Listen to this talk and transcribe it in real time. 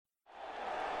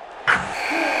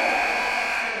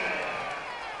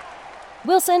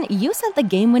Wilson, you sent the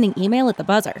game-winning email at the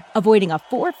buzzer, avoiding a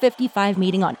 4:55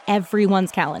 meeting on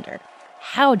everyone's calendar.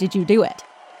 How did you do it?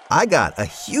 I got a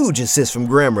huge assist from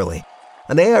Grammarly,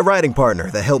 an AI writing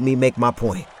partner that helped me make my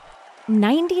point.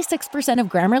 96% of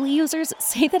Grammarly users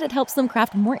say that it helps them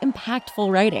craft more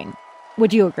impactful writing.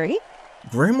 Would you agree?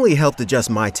 Grammarly helped adjust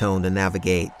my tone to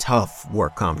navigate tough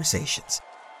work conversations.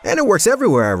 And it works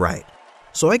everywhere I write,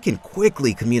 so I can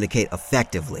quickly communicate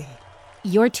effectively.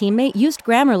 Your teammate used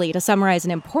Grammarly to summarize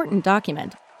an important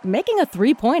document, making a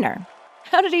 3-pointer.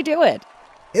 How did he do it?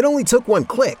 It only took one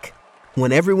click.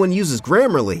 When everyone uses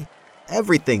Grammarly,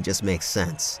 everything just makes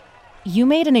sense. You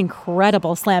made an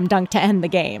incredible slam dunk to end the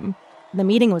game. The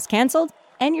meeting was canceled,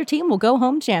 and your team will go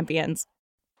home champions.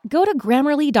 Go to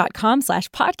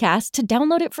Grammarly.com/podcast to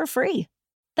download it for free.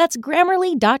 That's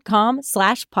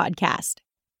Grammarly.com/podcast.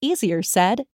 Easier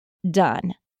said,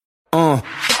 done.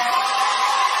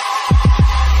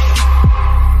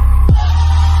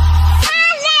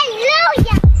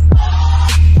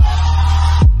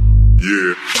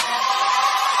 Yeah.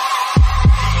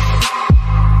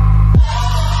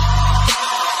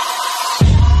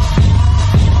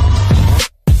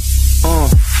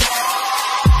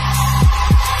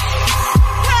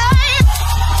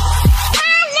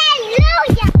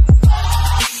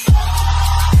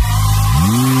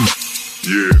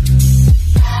 Yeah.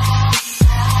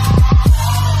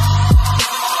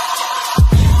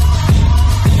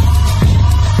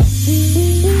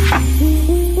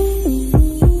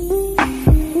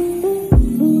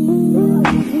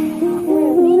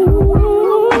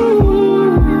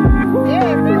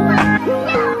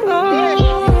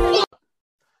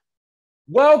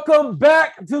 Welcome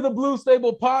back to the Blue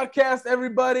Stable Podcast,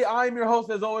 everybody. I am your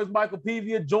host, as always, Michael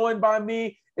Pevia. Joined by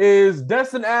me is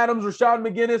Destin Adams, Rashad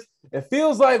McGinnis. It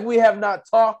feels like we have not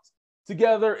talked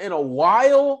together in a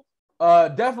while.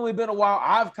 Definitely been a while.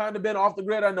 I've kind of been off the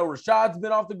grid. I know Rashad's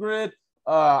been off the grid.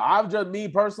 I've just, me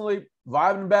personally,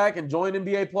 vibing back, enjoying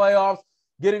NBA playoffs,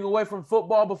 getting away from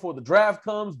football before the draft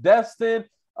comes. Destin,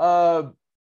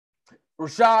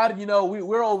 Rashad, you know,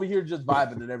 we're over here just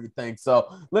vibing and everything.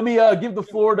 So let me give the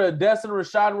floor to Destin and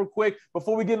Rashad real quick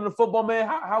before we get into football, man.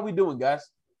 How we doing, guys?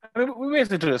 I mean, we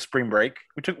basically took a spring break.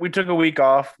 We took a week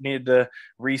off, needed to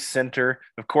recenter.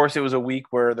 Of course, it was a week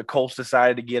where the Colts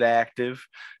decided to get active.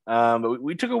 But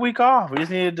we took a week off. We just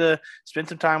needed to spend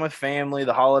some time with family.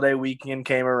 The holiday weekend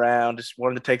came around. Just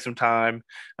wanted to take some time.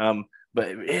 But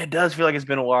it does feel like it's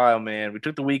been a while, man. We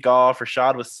took the week off.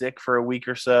 Rashad was sick for a week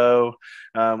or so.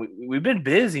 We've been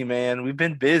busy, man. We've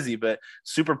been busy, but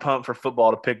super pumped for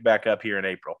football to pick back up here in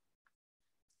April.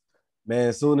 Man,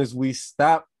 as soon as we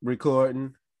stop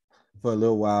recording for a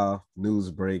little while, news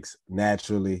breaks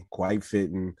naturally, quite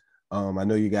fitting. I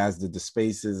know you guys did the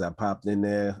spaces. I popped in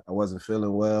there. I wasn't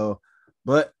feeling well,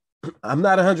 but I'm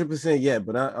not 100% yet,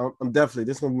 but I'm definitely,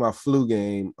 this is going to be my flu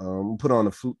game. Put on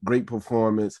a great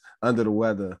performance under the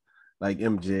weather like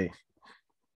MJ.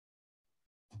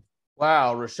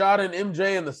 Wow, Rashad and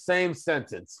MJ in the same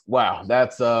sentence. Wow,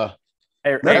 that's Hey,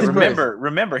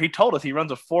 remember, he told us he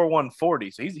runs a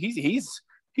 4.140, so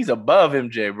he's above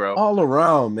MJ, bro. All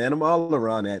around, man. I'm all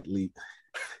around athlete.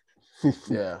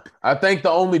 Yeah. I think the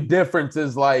only difference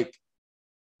is like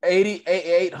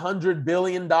 $800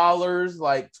 billion,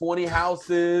 like 20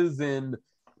 houses, and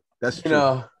that's true. You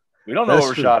know, we don't know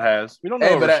what Rashad has. We don't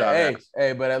know what Rashad has.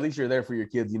 Hey, but at least you're there for your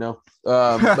kids, you know.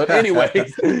 But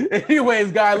anyways,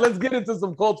 guys, let's get into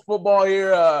some Colts football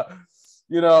here.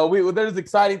 You know, there's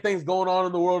exciting things going on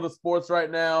in the world of sports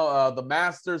right now. The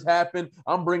Masters happened.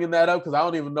 I'm bringing that up because I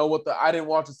don't even know I didn't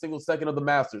watch a single second of the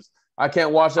Masters. I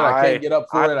can't watch it. I can't get up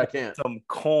for it. I can't. Some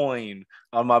coin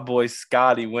on my boy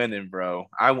Scotty winning, bro.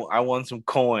 I won some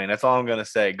coin. That's all I'm gonna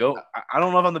say. I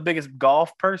don't know if I'm the biggest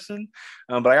golf person,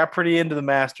 but I got pretty into the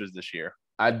Masters this year.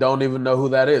 I don't even know who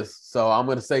that is, so I'm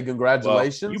gonna say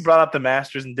congratulations. Well, you brought up the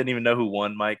Masters and didn't even know who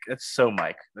won, Mike. That's so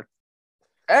Mike.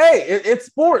 Hey, it's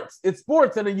sports. It's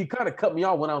sports, and then you kind of cut me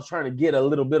off when I was trying to get a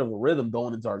little bit of a rhythm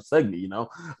going into our segment. You know,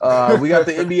 we got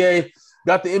the NBA.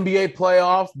 Got the NBA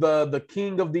playoffs. The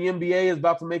king of the NBA is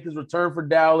about to make his return for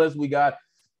Dallas. We got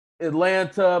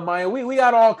Atlanta, Miami. We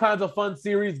got all kinds of fun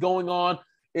series going on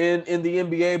in the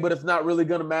NBA, but it's not really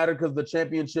going to matter because the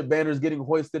championship banner is getting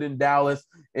hoisted in Dallas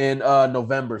in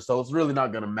November. So it's really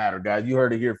not going to matter, guys. You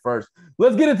heard it here first.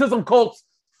 Let's get into some Colts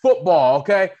football,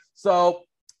 okay? So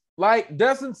like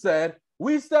Destin said,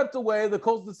 we stepped away. The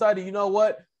Colts decided, you know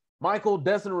what? Michael,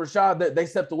 Destin, and Rashad, they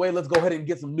stepped away. Let's go ahead and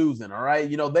get some news in, all right?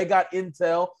 You know, they got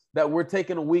intel that we're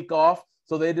taking a week off,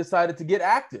 so they decided to get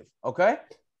active, okay?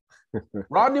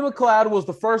 Rodney McLeod was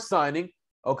the first signing,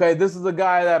 okay? This is a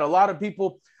guy that a lot of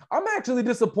people – I'm actually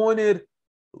disappointed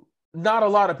not a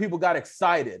lot of people got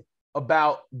excited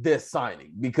about this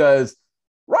signing because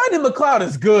Rodney McLeod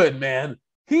is good, man.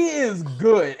 He is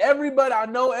good. I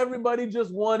know everybody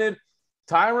just wanted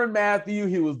Tyrann Mathieu.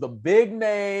 He was the big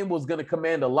name, was going to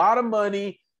command a lot of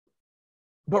money.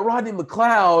 But Rodney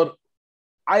McLeod,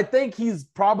 I think he's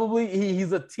probably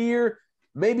he's a tier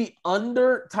maybe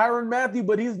under Tyrann Mathieu,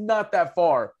 but he's not that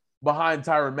far behind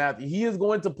Tyrann Mathieu. He is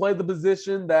going to play the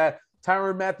position that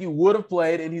Tyrann Mathieu would have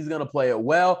played, and he's going to play it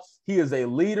well. He is a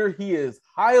leader. He is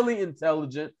highly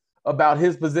intelligent about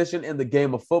his position in the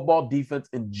game of football, defense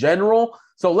in general.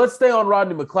 So let's stay on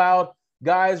Rodney McLeod.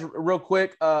 Guys, real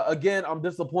quick, again, I'm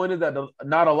disappointed that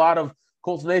not a lot of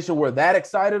Colts Nation were that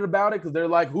excited about it because they're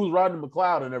like, who's Rodney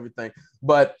McLeod and everything.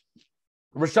 But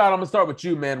Rashad, I'm going to start with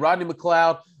you, man. Rodney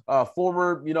McLeod,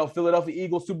 former, Philadelphia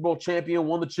Eagles Super Bowl champion,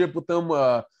 won the chip with them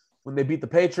when they beat the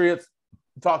Patriots.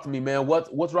 Talk to me, man.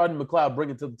 What's Rodney McLeod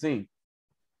bringing to the team?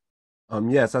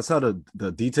 Yes, I saw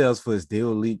the details for his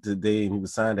deal leaked today, and he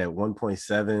was signed at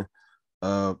 1.7.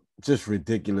 Just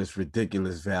ridiculous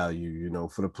value,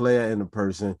 for the player and the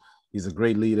person. He's a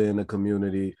great leader in the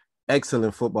community,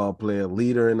 excellent football player,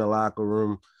 leader in the locker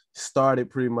room, started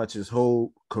pretty much his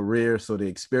whole career, so the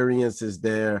experience is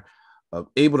there,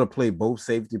 able to play both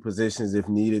safety positions if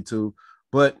needed to,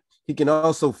 but he can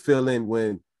also fill in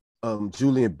when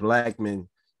Julian Blackmon,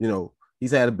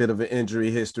 he's had a bit of an injury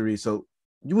history, so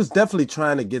he was definitely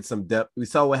trying to get some depth. We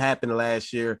saw what happened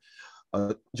last year.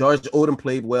 George Odom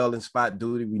played well in spot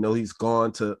duty. We know he's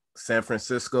gone to San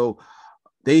Francisco.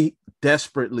 They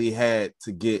desperately had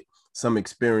to get some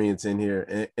experience in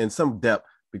here and some depth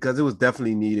because it was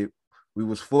definitely needed. We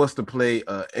was forced to play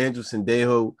Andrew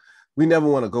Sendejo. We never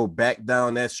want to go back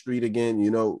down that street again.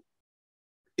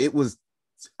 It was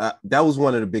that was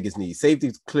one of the biggest needs.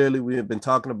 Safety, clearly, we have been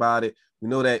talking about it. We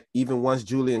know that even once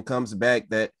Julian comes back,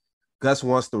 that Gus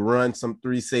wants to run some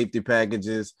 3 safety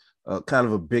packages, kind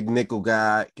of a big nickel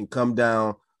guy, can come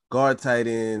down, guard tight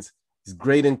ends. He's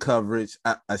great in coverage.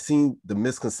 I seen the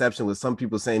misconception with some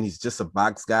people saying he's just a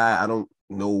box guy. I don't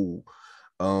know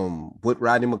what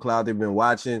Rodney McLeod they've been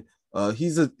watching.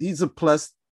 He's a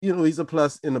plus, he's a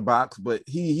plus in the box, but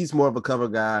he's more of a cover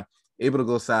guy, able to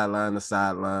go sideline to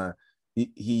sideline.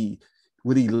 He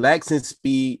what he lacks in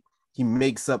speed, he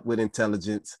makes up with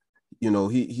intelligence.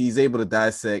 He's able to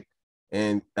dissect.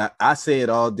 And I say it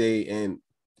all day, and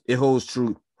it holds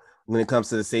true when it comes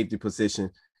to the safety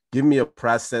position. Give me a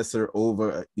processor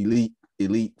over an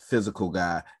elite physical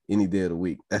guy any day of the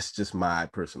week. That's just my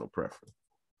personal preference.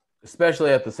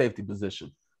 Especially at the safety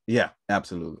position. Yeah,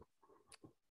 absolutely.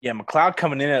 Yeah, McLeod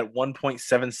coming in at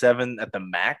 1.77 at the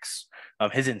max.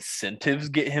 His incentives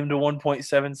get him to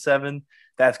 1.77.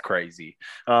 That's crazy.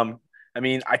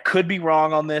 I could be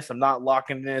wrong on this. I'm not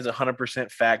locking it in as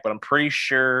 100% fact, but I'm pretty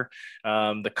sure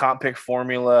the comp pick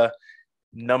formula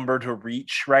number to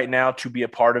reach right now to be a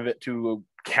part of it, to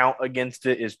count against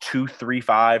it, is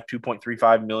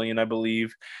 2.35 million, I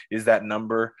believe, is that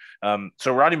number.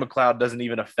 So Rodney McLeod doesn't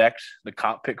even affect the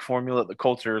comp pick formula. The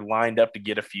Colts are lined up to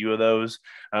get a few of those,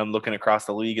 looking across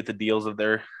the league at the deals that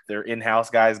their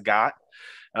in-house guys got.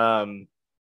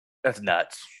 That's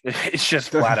nuts. It's just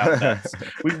flat out nuts.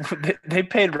 They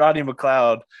paid Rodney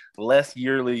McLeod less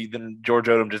yearly than George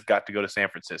Odom just got to go to San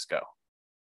Francisco.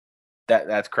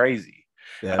 That's crazy.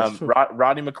 Yeah,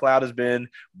 Rodney McLeod has been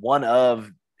one of,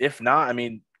 if not,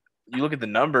 you look at the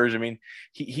numbers.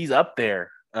 He's up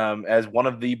there as one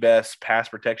of the best pass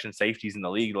protection safeties in the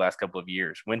league the last couple of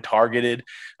years. When targeted,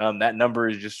 that number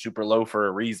is just super low for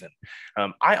a reason.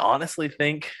 I honestly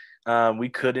think we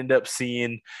could end up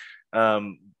seeing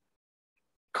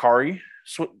Kari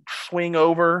swing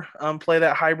over, play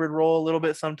that hybrid role a little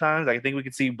bit sometimes. I think we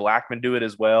could see Blackmon do it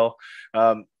as well.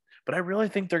 But I really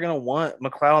think they're going to want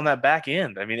McLeod on that back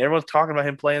end. Everyone's talking about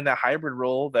him playing that hybrid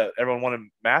role that everyone wanted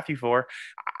Mathieu for.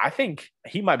 I think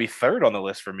he might be third on the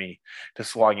list for me to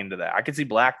slog into that. I could see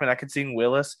Blackmon. I could see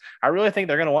Willis. I really think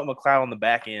they're going to want McLeod on the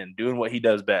back end doing what he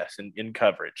does best in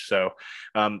coverage. So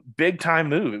big time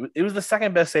move. It was the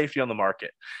second best safety on the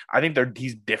market. I think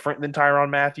he's different than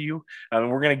Tyrann Mathieu.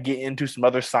 We're going to get into some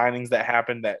other signings that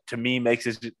happened that to me makes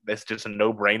this just a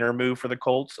no-brainer move for the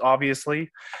Colts, obviously.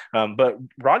 But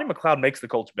Rodney McLeod makes the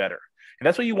Colts better. And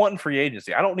that's what you want in free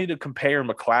agency. I don't need to compare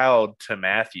McLeod to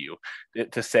Mathieu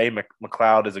to say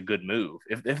McLeod is a good move.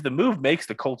 If the move makes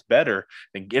the Colts better,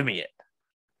 then give me it.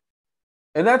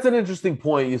 And that's an interesting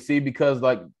point, you see, because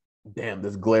damn,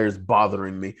 this glare is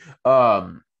bothering me.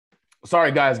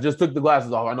 Sorry, guys, just took the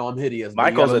glasses off. I know I'm hideous.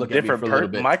 Michael's a different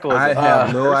person. I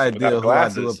have no idea who I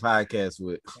do a podcast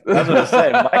with. I was going to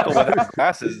say, Michael without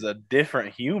glasses is a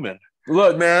different human.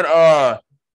 Look, man,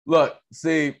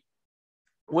 see,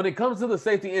 when it comes to the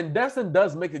safety, and Destin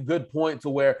does make a good point to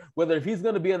where whether if he's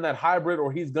going to be in that hybrid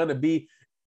or he's going to be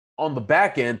on the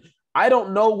back end, I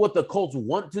don't know what the Colts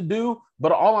want to do,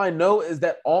 but all I know is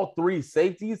that all three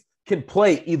safeties can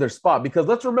play either spot. Because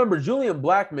let's remember, Julian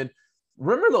Blackmon,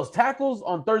 remember those tackles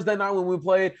on Thursday night when we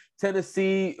played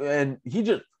Tennessee, and he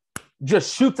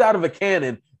just shoots out of a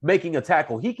cannon making a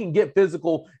tackle. He can get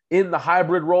physical in the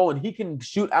hybrid role, and he can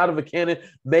shoot out of a cannon,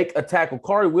 make a tackle.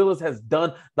 Kari Willis has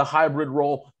done the hybrid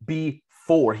role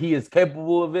before. He is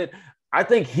capable of it. I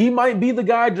think he might be the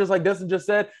guy, just like Dustin just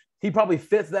said. He probably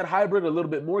fits that hybrid a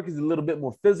little bit more because he's a little bit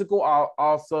more physical.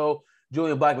 Also,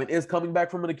 Julian Blackmon is coming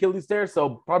back from an Achilles tear,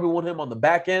 so probably want him on the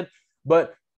back end.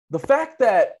 But the fact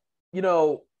that,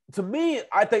 to me,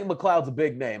 I think McLeod's a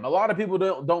big name. A lot of people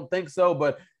don't think so,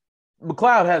 but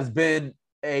McLeod has been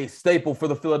a staple for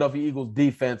the Philadelphia Eagles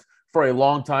defense for a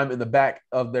long time in the back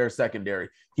of their secondary.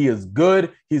 He is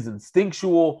good. He's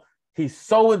instinctual. He's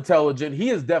so intelligent.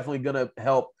 He is definitely going to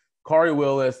help Kari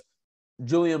Willis,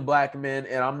 Julian Blackmon,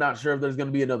 and I'm not sure if there's going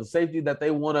to be another safety that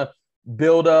they want to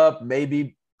build up,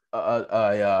 maybe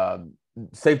a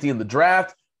safety in the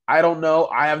draft. I don't know.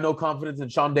 I have no confidence in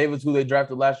Sean Davis, who they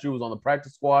drafted last year, was on the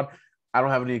practice squad. I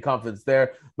don't have any confidence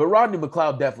there. But Rodney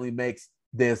McLeod definitely makes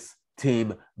this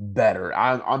team better.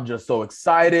 I'm just so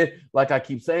excited. Like I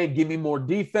keep saying, give me more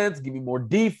defense. Give me more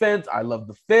defense. I love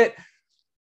the fit.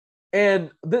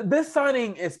 And this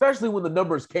signing, especially when the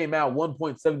numbers came out,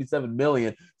 $1.77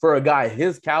 million for a guy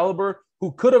his caliber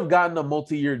who could have gotten a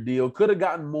multi-year deal, could have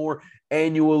gotten more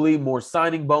annually, more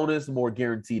signing bonus, more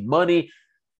guaranteed money.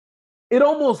 It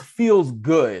almost feels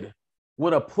good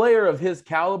when a player of his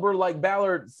caliber, like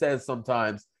Ballard says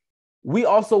sometimes, we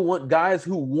also want guys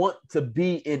who want to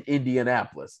be in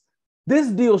Indianapolis. This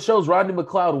deal shows Rodney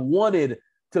McLeod wanted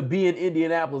to be in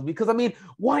Indianapolis because,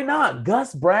 why not?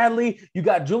 Gus Bradley, you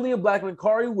got Julian Blackmon,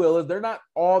 Kari Willis. They're not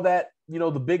all that, the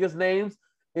biggest names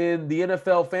in the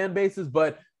NFL fan bases,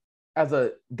 but as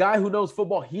a guy who knows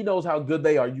football, he knows how good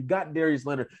they are. You got Darius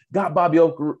Leonard, got Bobby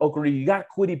Okereke, you got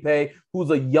Kwity Paye, who's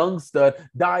a young stud,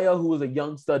 Daya, who is a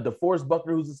young stud, DeForest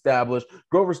Buckner, who's established,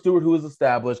 Grover Stewart, who is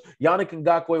established, Yannick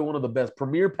Ngakoue, one of the best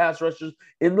premier pass rushers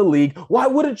in the league. Why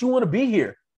wouldn't you want to be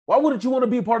here? Why wouldn't you want to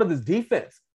be part of this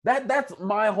defense? That's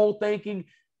my whole thinking,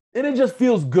 and it just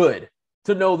feels good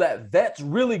to know that vets,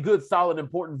 really good, solid,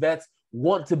 important vets,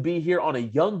 want to be here on a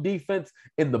young defense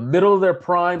in the middle of their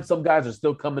prime. Some guys are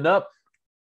still coming up.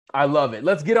 I love it.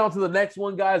 Let's get on to the next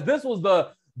one, guys. This was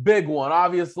the big one.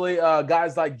 Obviously,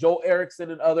 guys like Joe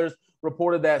Erickson and others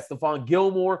reported that Stephon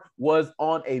Gilmore was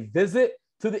on a visit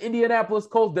to the Indianapolis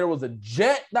Colts. There was a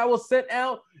jet that was sent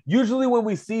out. Usually when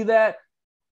we see that,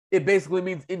 it basically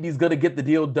means Indy's going to get the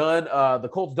deal done. The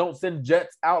Colts don't send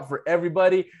jets out for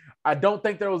everybody. I don't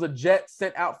think there was a jet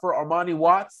sent out for Armani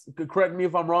Watts. Correct me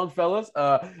if I'm wrong, fellas.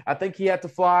 I think he had to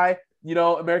fly,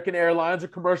 American Airlines or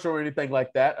commercial or anything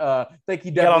like that. I think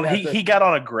he definitely he got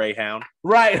on a Greyhound.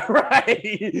 Right.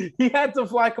 He had to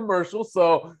fly commercial,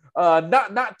 so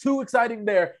not too exciting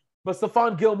there. But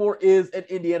Stephon Gilmore is an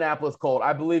Indianapolis Colt,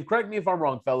 I believe. Correct me if I'm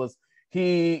wrong, fellas.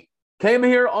 He came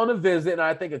here on a visit, and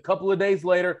I think a couple of days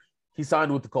later, he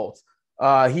signed with the Colts.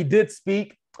 He did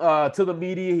speak to the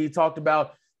media. He talked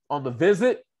about on the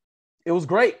visit. It was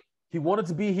great. He wanted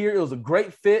to be here. It was a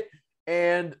great fit,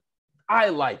 and I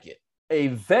like it. A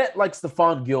vet like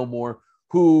Stephon Gilmore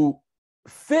who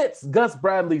fits Gus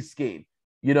Bradley's scheme.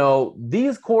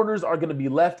 These corners are going to be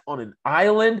left on an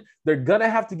island. They're going to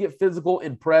have to get physical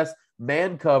in press,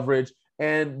 man coverage,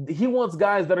 and he wants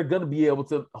guys that are going to be able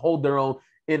to hold their own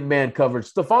in man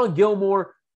coverage. Stephon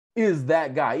Gilmore is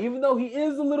that guy. Even though he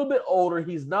is a little bit older,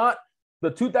 he's not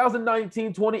the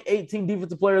 2019-2018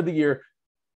 Defensive Player of the Year.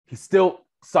 He's still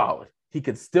solid. He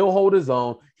can still hold his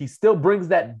own. He still brings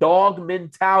that dog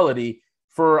mentality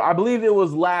for, I believe it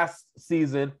was last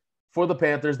season for the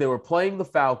Panthers. They were playing the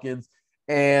Falcons,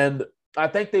 and I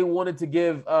think they wanted to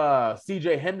give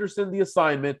C.J. Henderson the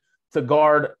assignment to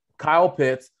guard Kyle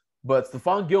Pitts, but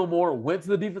Stephon Gilmore went to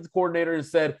the defensive coordinator and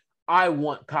said, I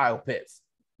want Kyle Pitts.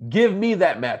 Give me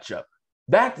that matchup.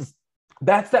 That's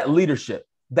that leadership,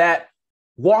 that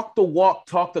walk the walk,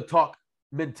 talk the talk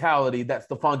mentality that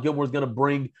Stephon Gilmore is going to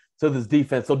bring to this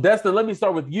defense. So, Destin, let me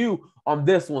start with you on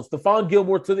this one. Stephon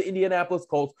Gilmore to the Indianapolis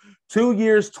Colts, 2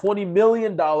 years, $20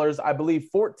 million, I believe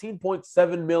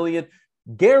 $14.7 million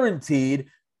guaranteed.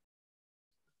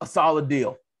 A solid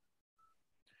deal.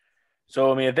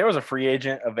 So, if there was a free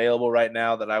agent available right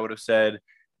now that I would have said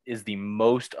is the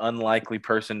most unlikely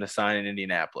person to sign in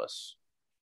Indianapolis,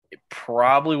 it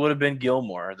probably would have been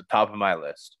Gilmore at the top of my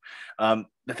list.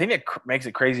 The thing that makes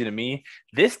it crazy to me,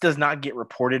 this does not get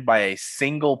reported by a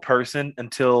single person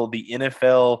until the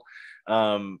NFL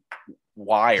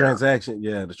wire. Transaction,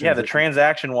 the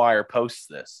transaction wire posts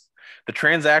this. The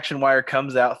transaction wire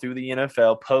comes out through the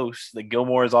NFL, posts that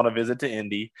Gilmore is on a visit to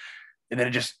Indy, and then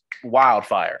it just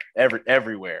wildfire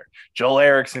everywhere. Joel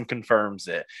Erickson confirms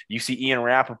it. You see Ian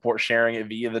Rappaport sharing it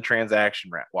via the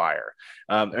transaction wire.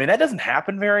 That doesn't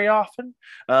happen very often.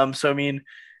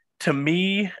 To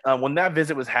me, when that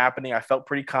visit was happening, I felt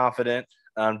pretty confident.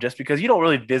 Just because you don't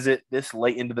really visit this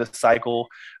late into the cycle.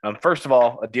 First of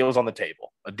all, a deal's on the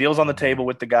table. A deal's on the table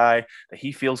with the guy that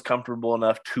he feels comfortable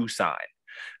enough to sign.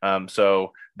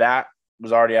 So that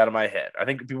was already out of my head. I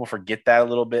think people forget that a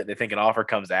little bit. They think an offer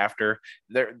comes after.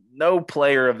 No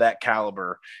player of that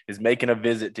caliber is making a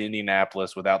visit to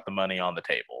Indianapolis without the money on the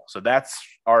table. So that's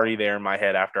already there in my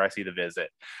head after I see the visit.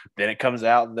 Then it comes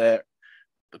out that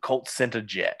the Colts sent a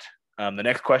jet. The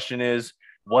next question is,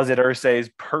 was it Irsay's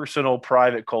personal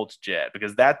private Colts jet?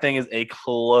 Because that thing is a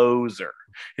closer.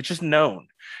 It's just known.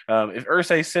 If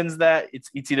Irsay sends that,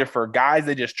 it's either for guys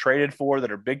they just traded for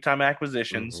that are big-time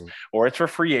acquisitions, or it's for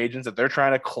free agents that they're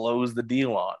trying to close the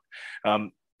deal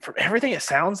on. From everything it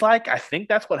sounds like, I think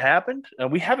that's what happened.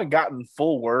 We haven't gotten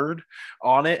full word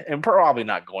on it, and probably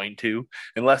not going to,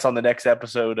 unless on the next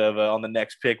episode of on the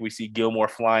next pick we see Gilmore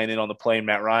flying in on the plane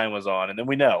Matt Ryan was on, and then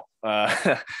we know.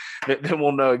 Then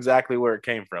we'll know exactly where it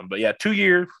came from. But yeah, 2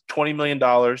 year, $20 million,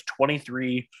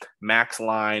 23 max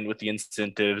line with the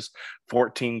incentives,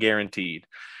 14 guaranteed.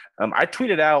 I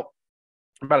tweeted out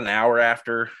about an hour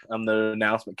after the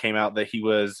announcement came out that he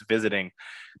was visiting.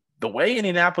 The way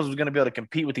Indianapolis was going to be able to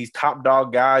compete with these top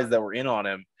dog guys that were in on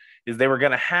him is they were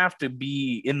going to have to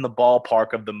be in the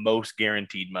ballpark of the most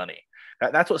guaranteed money.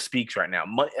 That's what speaks right now.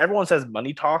 Everyone says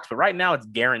money talks, but right now it's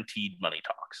guaranteed money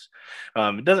talks.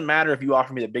 It doesn't matter if you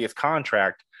offer me the biggest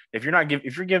contract. If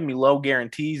you're giving me low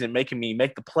guarantees and making me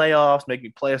make the playoffs, make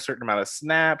me play a certain amount of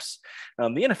snaps, the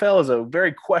NFL is a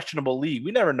very questionable league.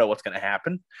 We never know what's going to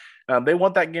happen. They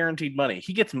want that guaranteed money.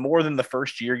 He gets more than the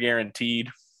first year guaranteed.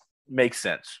 Makes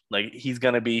sense. Like, he's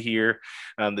going to be here.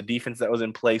 The defense that was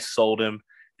in place sold him.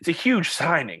 It's a huge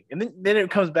signing. And then it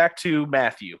comes back to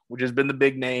Matthew, which has been the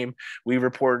big name. We've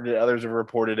reported it. Others have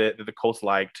reported it that the Colts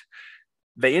liked.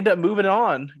 They end up moving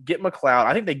on, get McLeod.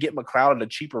 I think they get McLeod at a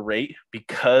cheaper rate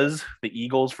because the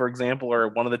Eagles, for example, are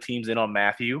one of the teams in on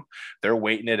Matthew. They're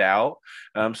waiting it out.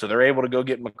 So they're able to go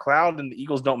get McLeod, and the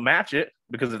Eagles don't match it,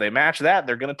 because if they match that,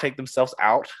 they're going to take themselves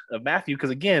out of Matthew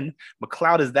because, again,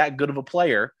 McLeod is that good of a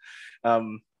player.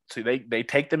 So they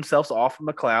take themselves off of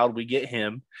McLeod. We get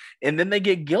him, and then they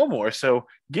get Gilmore. So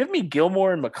give me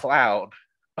Gilmore and McLeod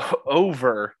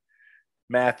over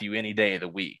Matthew any day of the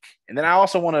week. And then I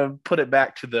also want to put it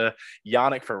back to the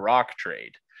Yannick for Rock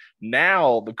trade.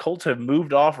 Now the Colts have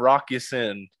moved off Rock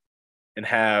Ya-Sin and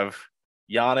have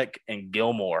Yannick and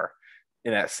Gilmore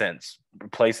in that sense,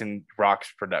 replacing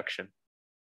Rock's production.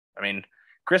 I mean,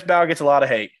 Chris Bauer gets a lot of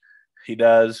hate. He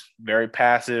does. Very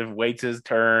passive, waits his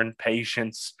turn,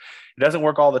 patience. It doesn't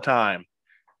work all the time.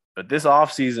 But this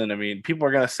offseason, I mean, people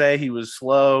are going to say he was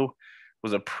slow,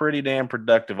 was a pretty damn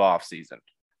productive offseason.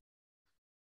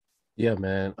 Yeah,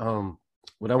 man.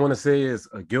 What I want to say is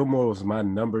Gilmore was my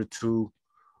number 2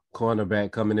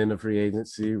 cornerback coming into free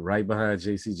agency, right behind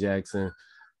J.C. Jackson.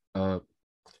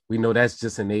 We know that's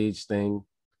just an age thing,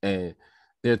 and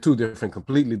they're two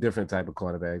completely different type of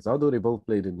cornerbacks, although they both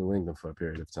played in New England for a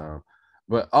period of time.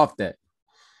 But off that,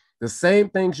 the same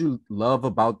things you love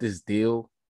about this deal,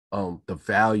 the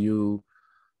value,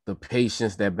 the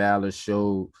patience that Ballard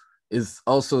showed, is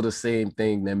also the same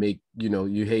thing that make,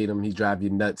 you hate him. He drive you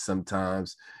nuts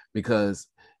sometimes because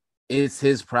it's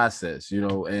his process,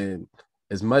 and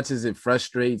as much as it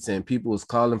frustrates and people was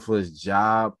calling for his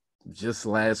job just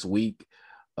last week,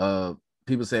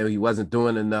 people saying he wasn't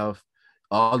doing enough.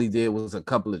 All he did was a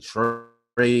couple of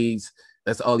trades.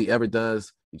 That's all he ever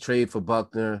does. He trade for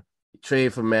Buckner, he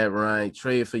trade for Matt Ryan, he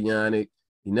trade for Yannick.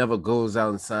 He never goes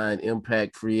out and sign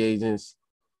impact free agents.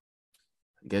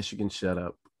 I guess you can shut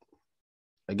up.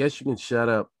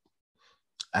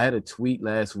 I had a tweet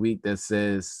last week that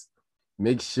says,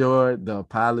 make sure the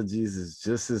apologies is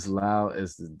just as loud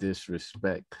as the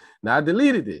disrespect. Now, I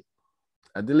deleted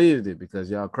it because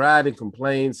y'all cried and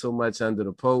complained so much under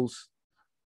the post.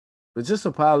 But just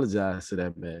apologize to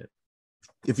that man.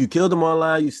 If you killed him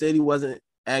online, you said he wasn't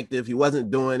active, he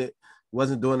wasn't doing it,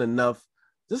 wasn't doing enough,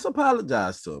 just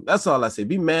apologize to him. That's all I say.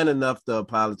 Be man enough to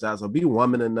apologize, or be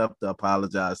woman enough to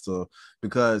apologize to him,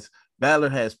 because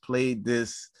Ballard has played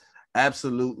this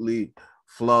absolutely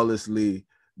flawlessly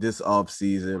this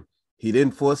offseason. He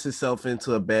didn't force himself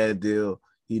into a bad deal.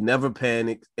 He never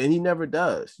panicked, and he never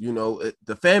does.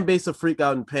 The fan base will freak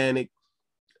out and panic,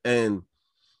 and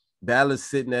Ballard's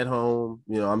sitting at home.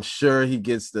 I'm sure he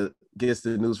gets the gets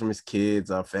the news from his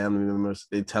kids, our family members.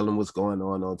 They tell him what's going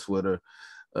on Twitter.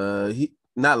 He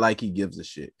not like he gives a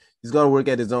shit. He's gonna work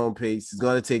at his own pace. He's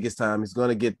gonna take his time. He's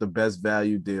gonna get the best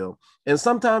value deal. And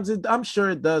sometimes I'm sure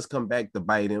it does come back to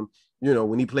bite him. You know,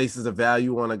 when he places a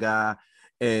value on a guy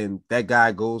and that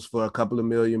guy goes for a couple of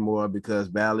million more because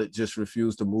Ballard just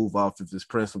refused to move off of his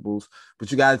principles.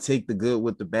 But you got to take the good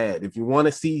with the bad. If you want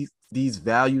to see these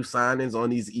value signings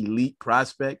on these elite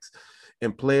prospects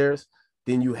and players,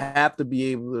 then you have to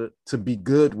be able to be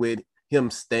good with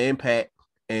him staying pat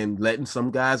and letting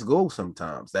some guys go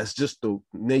sometimes. That's just the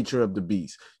nature of the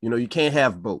beast. You know, you can't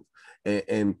have both.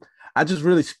 And I just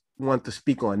really want to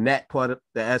speak on that part of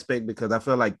the aspect because I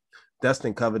feel like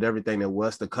Dustin covered everything there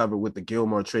was to cover with the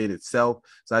Gilmore trade itself.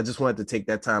 So I just wanted to take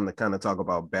that time to kind of talk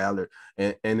about Ballard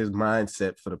and his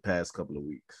mindset for the past couple of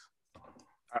weeks.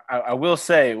 I will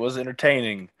say it was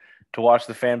entertaining to watch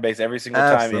the fan base every single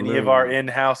time any of our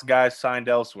in-house guys signed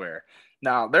elsewhere.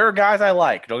 Now, there are guys I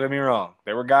like. Don't get me wrong.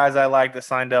 There were guys I like that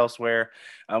signed elsewhere.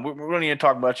 We don't need to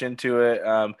talk much into it.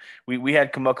 We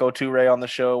had Kamoko Toure on the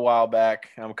show a while back,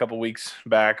 a couple weeks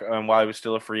back, while he was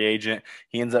still a free agent.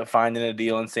 He ends up finding a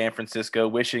deal in San Francisco,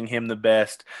 wishing him the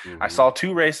best. I saw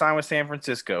Toure sign with San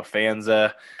Francisco. Fans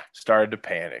started to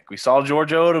panic. We saw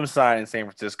George Odom sign in San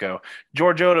Francisco.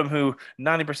 George Odom, who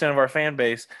 90% of our fan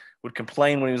base would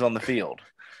complain when he was on the field.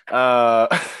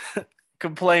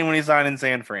 Complain when he signed in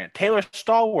San Fran. Taylor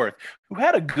Stallworth, who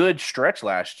had a good stretch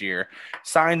last year,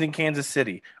 signs in Kansas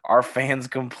City. Our fans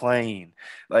complain.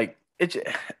 Like, it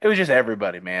was just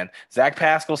everybody, man. Zach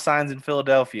Pascal signs in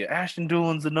Philadelphia. Ashton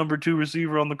Doolin's the number 2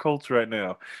 receiver on the Colts right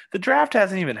now. The draft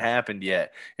hasn't even happened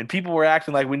yet, and people were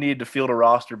acting like we needed to field a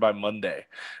roster by Monday.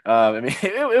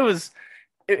 It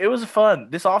was fun.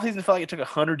 This offseason felt like it took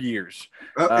 100 years.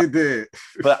 It did.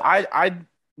 But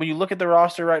when you look at the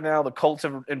roster right now, the Colts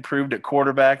have improved at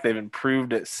quarterback. They've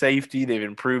improved at safety. They've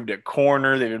improved at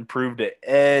corner. They've improved at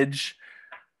edge.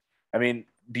 I mean,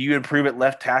 do you improve at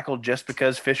left tackle just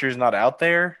because Fisher's not out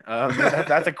there?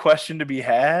 That's a question to be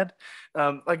had.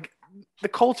 Like, the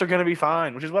Colts are going to be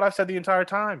fine, which is what I've said the entire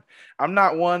time. I'm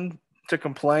not one to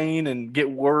complain and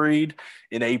get worried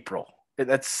in April.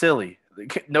 That's silly.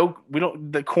 No, we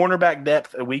don't. The cornerback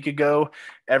depth a week ago,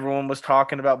 everyone was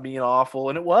talking about being awful,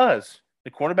 and it was. The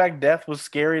cornerback depth was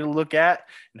scary to look at,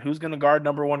 and who's going to guard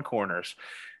number 1 corners?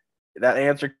 That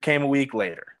answer came a week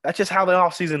later. That's just how the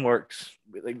offseason works.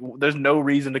 Like, there's no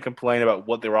reason to complain about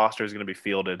what the roster is going to be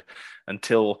fielded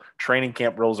until training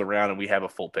camp rolls around and we have a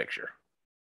full picture.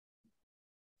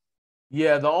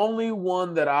 Yeah, the only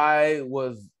one that I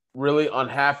was really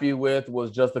unhappy with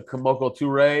was just the Kamoko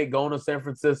Toure going to San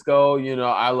Francisco. You know,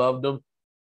 I loved him.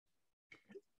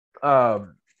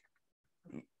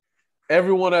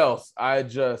 Everyone else, I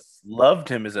just loved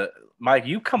him as a Mike.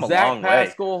 You come a long way.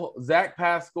 Zach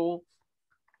Pascal,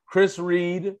 Chris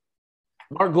Reed,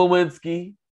 Mark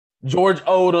Glowinski, George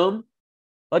Odom.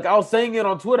 Like I was saying it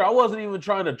on Twitter, I wasn't even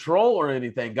trying to troll or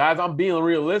anything, guys. I'm being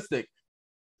realistic.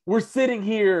 We're sitting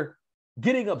here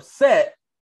getting upset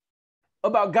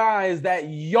about guys that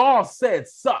y'all said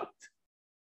sucked,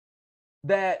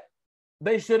 that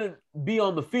they shouldn't be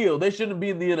on the field. They shouldn't be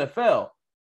in the NFL.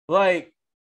 Like,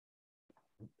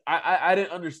 I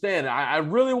didn't understand. I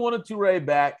really wanted Toure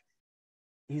back.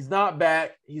 He's not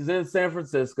back. He's in San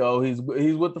Francisco. He's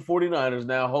with the 49ers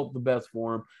now. Hope the best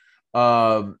for him.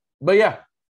 But yeah,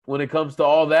 when it comes to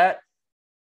all that,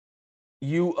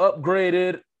 you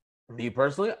upgraded, me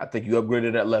personally, I think you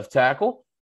upgraded at left tackle,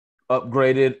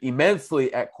 upgraded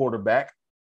immensely at quarterback.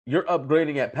 You're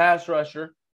upgrading at pass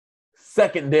rusher,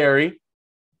 secondary,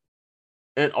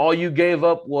 and all you gave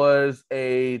up was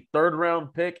a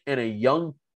 3rd-round pick and a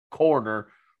young corner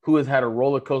who has had a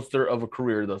roller coaster of a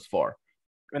career thus far.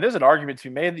 And there's an argument to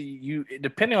be made that you,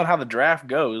 depending on how the draft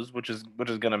goes, which is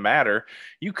going to matter,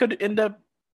 you could end up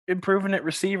improving at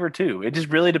receiver too. It just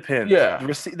really depends. Yeah,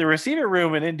 the receiver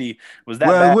room in Indy was that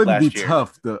bad last year. It wouldn't be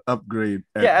tough to upgrade.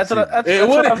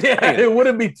 It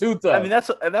wouldn't be too tough. I mean, that's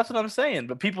what I'm saying.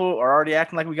 But people are already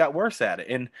acting like we got worse at it.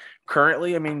 And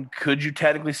currently, I mean, could you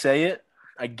technically say it?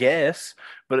 I guess,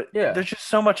 but yeah, there's just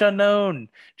so much unknown.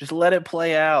 Just let it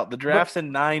play out. The draft's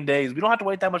in 9 days. We don't have to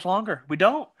wait that much longer. We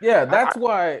don't. Yeah, that's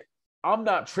why I'm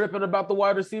not tripping about the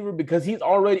wide receiver, because he's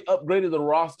already upgraded the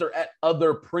roster at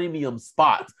other premium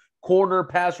spots. Corner,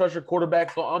 pass rusher,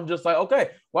 quarterback. So I'm just like, okay,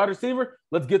 wide receiver,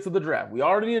 let's get to the draft. We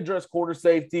already addressed corner,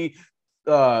 safety,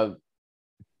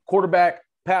 quarterback,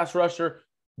 pass rusher.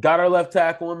 Got our left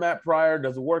tackle in Matt Pryor.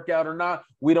 Does it work out or not?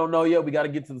 We don't know yet. We got to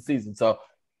get to the season. So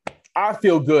I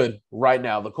feel good right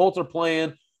now. The Colts are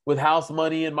playing with house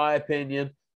money, in my opinion.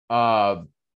 That's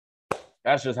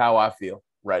just how I feel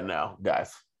right now,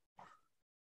 guys.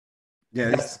 Yeah,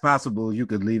 it's possible you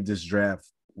could leave this draft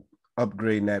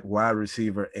upgrading that wide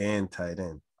receiver and tight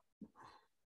end.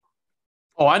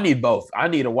 Oh, I need both. I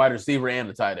need a wide receiver and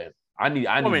a tight end. I need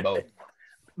both.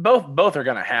 Both are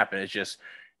going to happen. It's just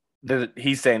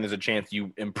he's saying there's a chance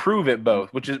you improve at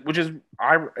both, which is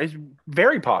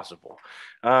very possible.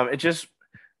 It just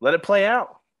let it play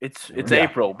out. It's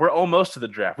April. We're almost to the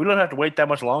draft. We don't have to wait that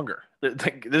much longer.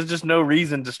 There's just no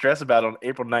reason to stress about it on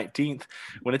April 19th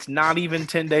when it's not even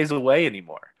 10 days away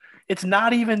anymore. It's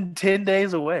not even 10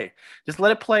 days away. Just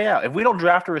let it play out. If we don't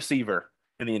draft a receiver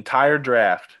in the entire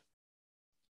draft,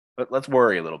 let's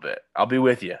worry a little bit. I'll be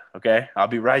with you, okay? I'll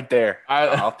be right there.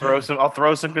 I'll throw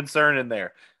some concern in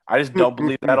there. I just don't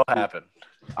believe that'll happen.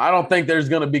 I don't think there's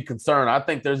going to be concern. I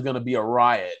think there's going to be a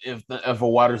riot if a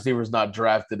wide receiver is not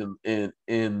drafted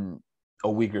in a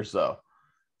week or so.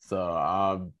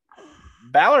 So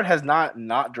Ballard has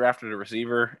not drafted a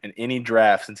receiver in any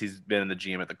draft since he's been in the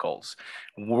GM at the Colts.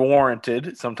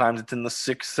 Warranted. Sometimes it's in the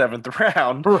 6th, 7th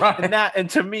round. Right. And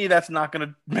to me, that's not going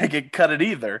to make it cut it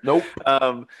either. Nope.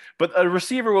 But a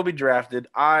receiver will be drafted.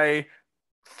 I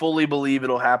fully believe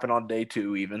it'll happen on day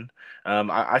 2 even.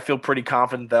 I feel pretty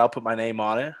confident that I'll put my name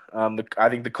on it. I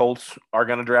think the Colts are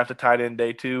going to draft a tight end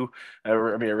day 2. A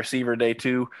receiver day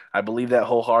 2. I believe that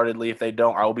wholeheartedly. If they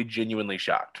don't, I will be genuinely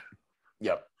shocked.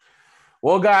 Yep.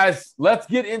 Well, guys, let's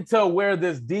get into where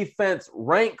this defense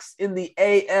ranks in the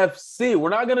AFC. We're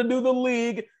not going to do the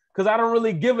league because I don't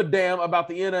really give a damn about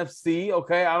the NFC,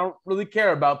 okay? I don't really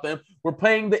care about them. We're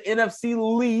playing the NFC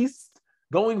least,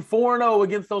 going 4-0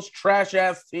 against those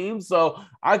trash-ass teams, so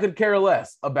I could care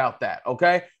less about that,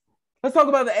 okay? Let's talk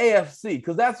about the AFC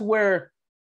because that's where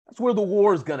the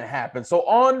war is going to happen. So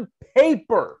on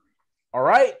paper, all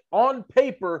right, on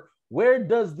paper, where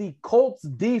does the Colts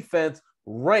defense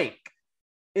rank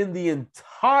in the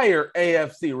entire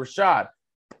AFC? Rashad,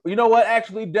 you know what?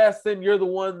 Actually, Destin, you're the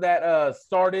one that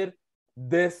started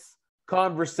this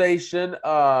conversation.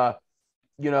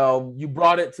 You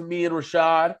brought it to me and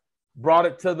Rashad, brought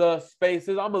it to the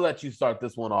spaces. I'm going to let you start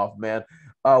this one off, man.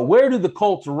 Where do the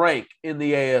Colts rank in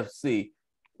the AFC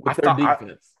with their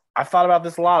defense? I've thought about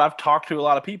this a lot. I've talked to a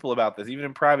lot of people about this, even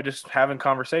in private, just having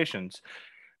conversations.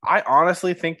 I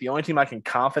honestly think the only team I can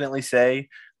confidently say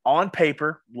on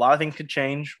paper, a lot of things could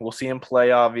change. We'll see him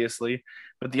play, obviously.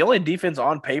 But the only defense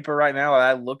on paper right now that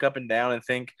I look up and down and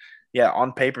think, yeah,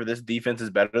 on paper, this defense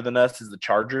is better than us is the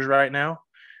Chargers right now.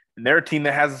 And they're a team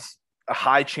that has a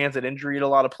high chance at injury at a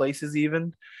lot of places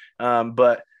even.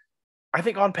 But I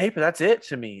think on paper, that's it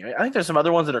to me. I think there's some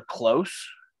other ones that are close.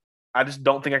 I just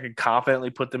don't think I can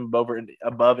confidently put them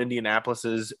above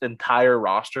Indianapolis's entire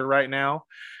roster right now.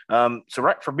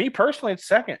 For me personally, it's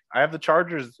second. I have the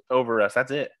Chargers over us.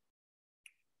 That's it.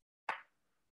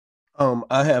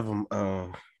 I have them.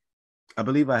 I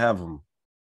believe I have them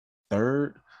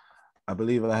third. I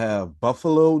believe I have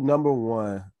Buffalo number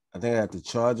 1. I think I have the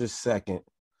Chargers second,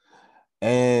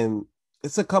 and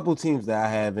it's a couple teams that I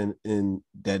have in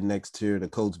that next tier. The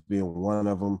Colts being one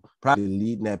of them, probably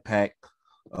leading that pack.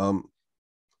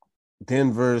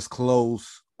 Denver's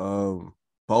close.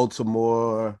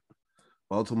 Baltimore's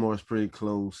pretty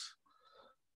close.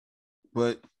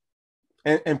 But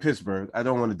and Pittsburgh. I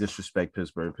don't want to disrespect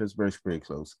Pittsburgh. Pittsburgh's pretty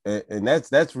close. And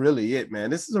that's really it, man.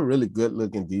 This is a really good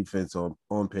looking defense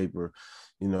on paper.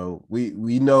 You know,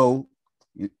 we know,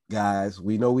 guys,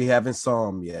 we know we haven't saw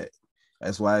them yet.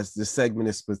 That's why this segment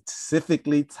is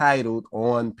specifically titled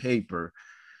On Paper.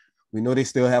 We know they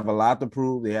still have a lot to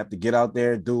prove. They have to get out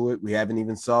there and do it. We haven't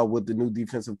even saw what the new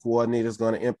defensive coordinator is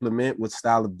going to implement, what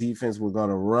style of defense we're going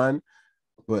to run.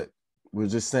 But we're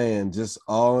just saying, just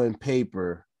all in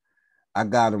paper, I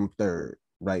got them third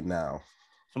right now.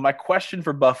 So my question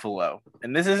for Buffalo,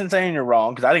 and this isn't saying you're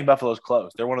wrong because I think Buffalo's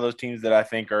close. They're one of those teams that I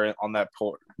think are on that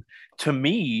port. To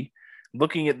me,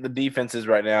 looking at the defenses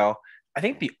right now, I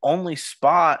think the only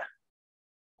spot,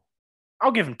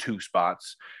 I'll give them 2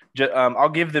 spots. I'll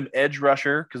give them edge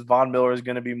rusher because Von Miller is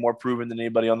going to be more proven than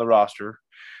anybody on the roster.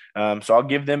 So I'll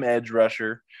give them edge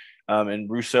rusher. And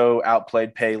Rousseau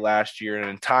outplayed Pay last year in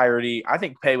entirety. I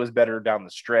think Pay was better down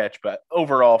the stretch, but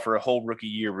overall for a whole rookie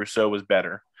year, Rousseau was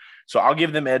better. So I'll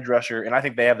give them edge rusher, and I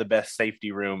think they have the best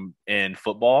safety room in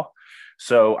football.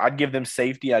 So I'd give them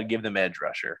safety. I'd give them edge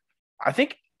rusher. I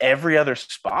think every other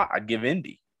spot I'd give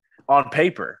Indy on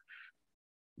paper.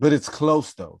 But it's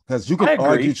close though, because you I can agree.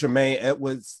 argue Tremaine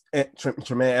Edmonds,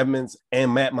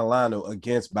 and Matt Milano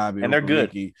against Bobby, And they're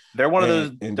good. Okereke They're one of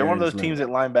those. and They're one of those Darius teams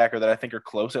Leonard. at linebacker that I think are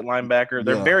close at linebacker.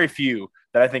 There are Yeah. very few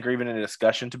that I think are even in a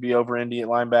discussion to be over Indy at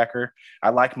linebacker.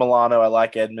 I like Milano. I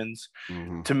like Edmonds.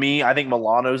 Mhm. To me, I think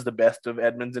Milano's the best of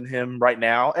Edmonds and him right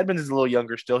now. Edmonds is a little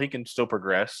younger still. He can still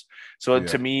progress. So Yeah.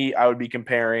 to me, I would be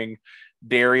comparing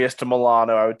Darius to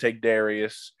Milano. I would take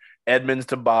Darius. Edmonds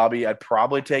to Bobby. I'd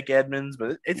probably take Edmonds,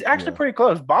 but it's actually Yeah. pretty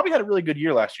close. Bobby had a really good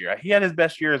year last year. He had his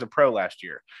best year as a pro last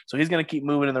year. So he's going to keep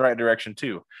moving in the right direction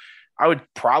too. I would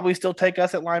probably still take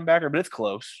us at linebacker, but it's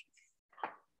close.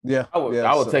 Yeah, I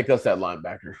would take us at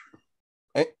linebacker.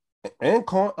 and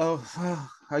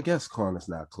I guess corner's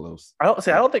not close. I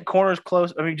don't think corner's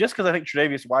close. I mean, just because I think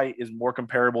Tre'Davious White is more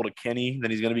comparable to Kenny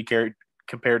than he's going to be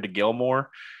compared to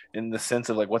Gilmore in the sense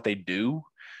of like what they do.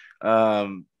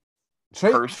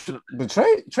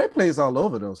 Trey plays all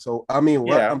over though. So I mean,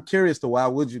 Yeah. I'm curious to why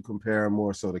would you compare him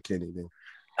more so to Kenny then?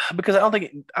 Because I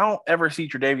don't ever see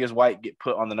Tre'Davious White get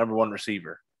put on the number one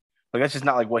receiver. Like that's just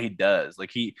not like what he does.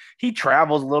 Like he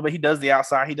travels a little bit. He does the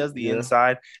outside. He does the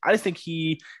inside. I just think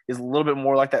he is a little bit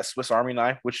more like that Swiss Army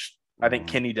knife, which I think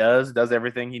Kenny does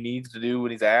everything he needs to do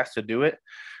when he's asked to do it.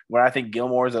 Where I think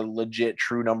Gilmore is a legit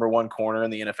true number one corner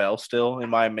in the NFL still, in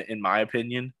my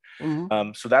opinion.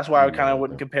 Mm-hmm. So that's why I kind of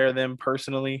wouldn't compare them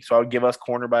personally. So I would give us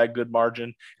corner by a good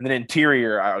margin, and then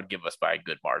interior I would give us by a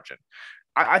good margin.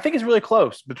 I think it's really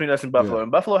close between us and Buffalo. Yeah.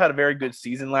 And Buffalo had a very good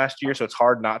season last year, so it's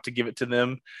hard not to give it to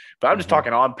them. But I'm just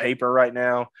talking on paper right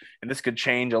now, and this could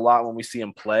change a lot when we see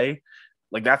them play.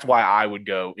 Like that's why I would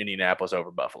go Indianapolis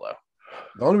over Buffalo.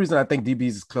 The only reason I think DBs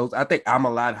is close, I think I'm a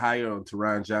lot higher on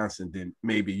Teron Johnson than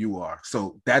maybe you are.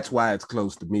 So that's why it's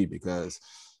close to me, because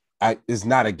it's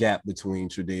not a gap between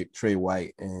Trey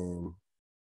White and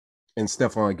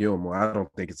Stephon Gilmore. I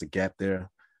don't think it's a gap there.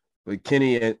 But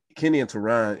Kenny and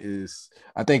Teron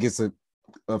I think it's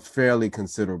a fairly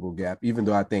considerable gap, even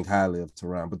though I think highly of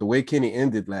Teron. But the way Kenny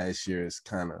ended last year is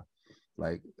kind of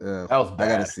like, that was bad.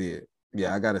 I got to see it.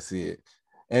 Yeah, I got to see it.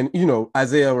 And,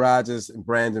 Isaiah Rodgers and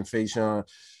Brandon Faison,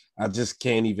 I just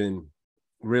can't even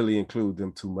really include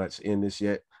them too much in this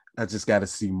yet. I just got to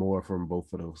see more from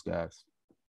both of those guys.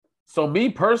 So me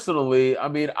personally, I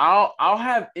mean, I'll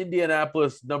have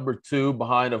Indianapolis number 2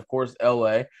 behind, of course,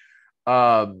 LA.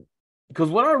 Because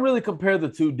when I really compare the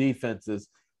two defenses,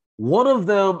 one of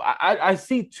them, I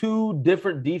see two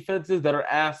different defenses that are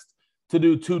asked to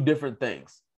do two different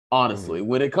things, honestly.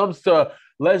 When it comes to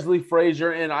Leslie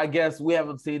Frazier, and I guess we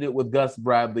haven't seen it with Gus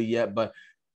Bradley yet, but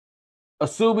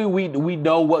assuming we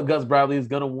know what Gus Bradley is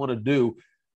going to want to do,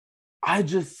 I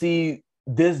just see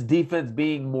this defense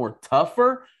being more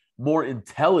tougher, more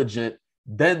intelligent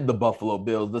than the Buffalo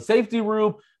Bills. The safety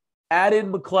room, add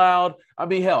in McLeod. I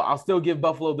mean, hell, I'll still give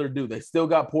Buffalo their due. They still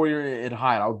got Poyer and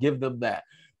Hyde. I'll give them that.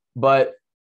 But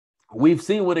we've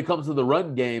seen when it comes to the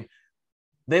run game,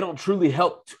 they don't truly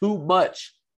help too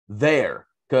much there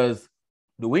because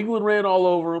New England ran all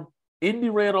over them. Indy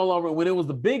ran all over them. When it was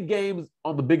the big games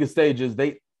on the biggest stages,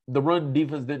 the run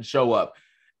defense didn't show up.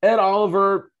 Ed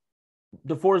Oliver,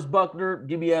 DeForest Buckner,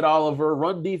 give me Ed Oliver.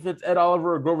 Run defense, Ed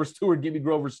Oliver or Grover Stewart, give me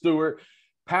Grover Stewart.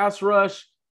 Pass rush,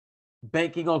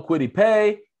 banking on Kwity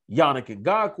Paye, Yannick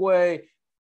Ngakoue.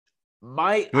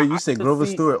 Wait, you say Grover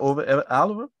Stewart over Ed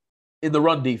Oliver? In the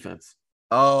run defense.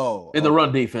 Oh. In the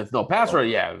run defense. No, pass rush,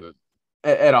 yeah,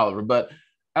 Ed Oliver. But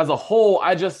as a whole,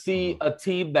 I just see a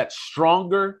team that's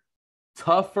stronger,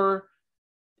 tougher,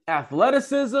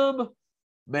 athleticism.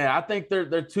 Man, I think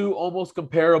they're two almost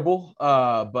comparable.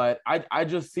 But I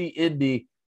just see Indy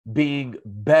being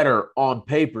better on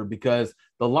paper because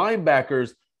the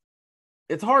linebackers,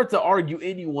 it's hard to argue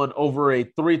anyone over a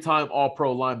 3-time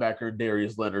All-Pro linebacker,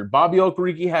 Darius Leonard. Bobby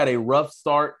Okereke had a rough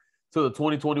start to the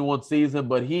 2021 season,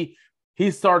 but he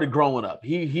started growing up.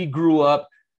 He grew up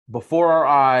before our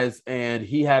eyes, and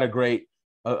he had a great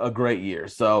year.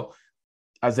 So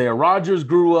Isaiah Rodgers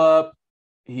grew up.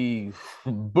 He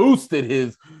boosted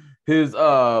his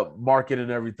market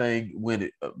and everything when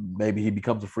maybe he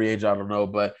becomes a free agent. I don't know,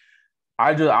 but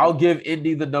I'll give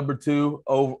Indy the number 2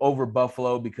 over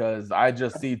Buffalo because I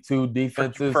just see two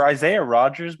defenses. For Isaiah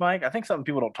Rodgers, Mike, I think something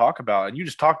people don't talk about, and you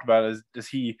just talked about it, is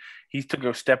he took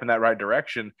a step in that right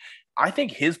direction. I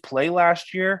think his play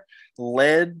last year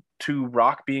led to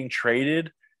Rock being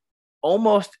traded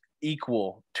almost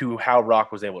equal to how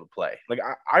Rock was able to play. Like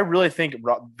I really think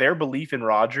their belief in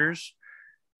Rodgers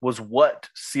was what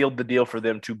sealed the deal for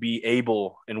them to be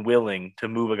able and willing to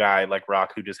move a guy like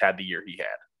Rock who just had the year he had.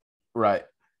 Right.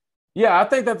 Yeah, I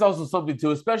think that's also something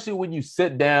too, especially when you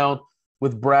sit down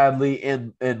with Bradley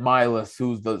and Milas,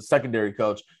 who's the secondary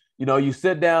coach. You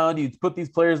sit down, you put these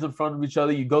players in front of each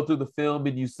other, you go through the film,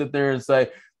 and you sit there and say,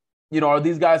 are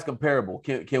these guys comparable?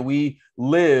 Can we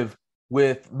live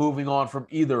with moving on from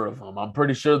either of them? I'm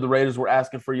pretty sure the Raiders were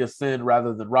asking for Yasin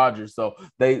rather than Rodgers, so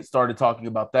they started talking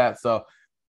about that. So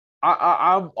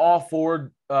I'm all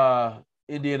for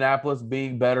Indianapolis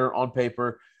being better on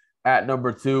paper at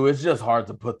number 2. It's just hard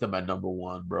to put them at number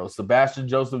 1, bro. Sebastian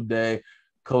Joseph Day,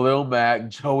 Khalil Mack,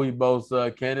 Joey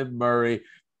Bosa, Kenneth Murray.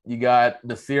 You got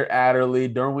Nasir Adderley,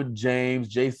 Derwin James,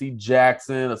 J.C.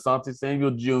 Jackson, Asante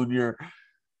Samuel Jr.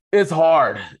 It's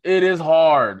hard. It is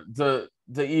hard to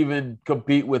even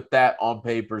compete with that on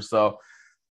paper. So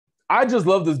I just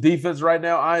love this defense right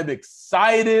now. I am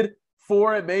excited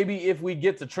for it. Maybe if we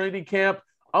get to training camp,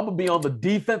 I'm going to be on the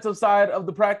defensive side of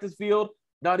the practice field,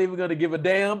 not even going to give a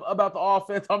damn about the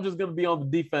offense. I'm just going to be on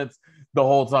the defense the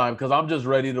whole time because I'm just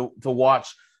ready to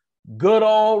watch good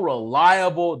old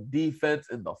reliable defense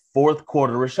in the fourth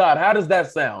quarter. Rashad, how does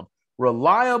that sound?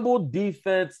 Reliable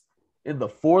defense in the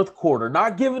fourth quarter,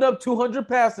 not giving up 200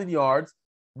 passing yards,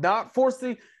 not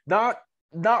forcing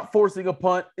a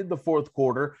punt in the fourth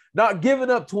quarter, not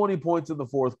giving up 20 points in the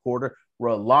fourth quarter.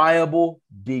 Reliable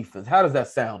defense. How does that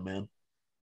sound, man?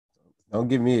 Don't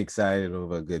get me excited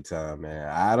over a good time, man.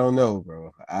 I don't know,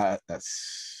 bro.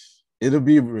 It'll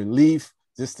be relief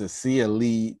just to see a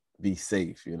lead be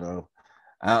safe,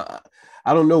 I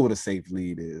don't know what a safe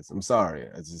lead is. I'm sorry.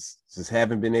 I just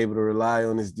haven't been able to rely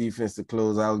on this defense to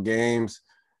close out games.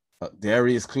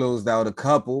 Darius closed out a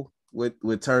couple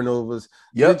with turnovers.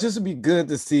 Yep. It just would be good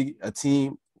to see a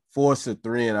team force a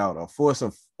 3 and out or force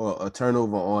a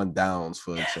turnover on downs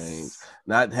for a change,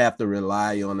 not have to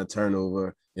rely on a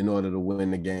turnover in order to win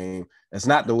the game. That's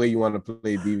not the way you want to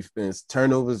play defense.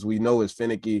 Turnovers, we know, is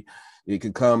finicky. It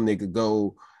could come, they could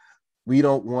go. We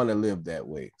don't want to live that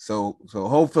way. So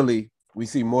hopefully we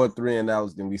see more 3 and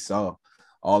outs than we saw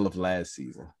all of last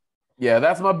season. Yeah,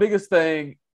 that's my biggest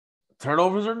thing.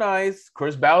 Turnovers are nice.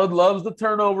 Chris Ballard loves the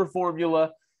turnover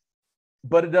formula,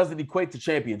 but it doesn't equate to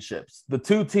championships. The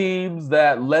 2 teams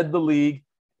that led the league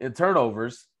in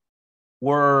turnovers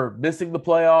were missing the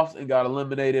playoffs and got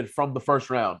eliminated from the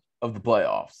first round of the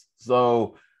playoffs.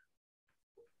 So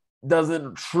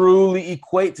doesn't truly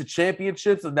equate to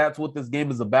championships, and that's what this game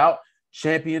is about,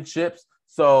 championships.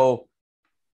 So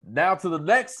now to the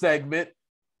next segment.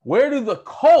 Where do the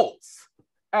Colts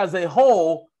as a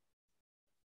whole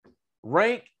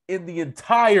rank in the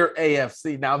entire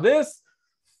AFC? Now, this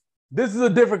is a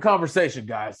different conversation,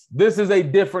 guys. This is a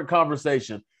different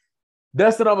conversation.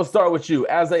 Destin, I'm going to start with you.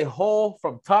 As a whole,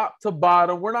 from top to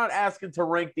bottom, we're not asking to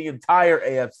rank the entire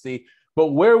AFC, but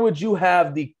where would you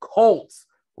have the Colts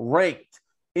ranked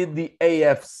in the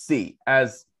AFC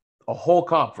as a whole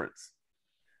conference?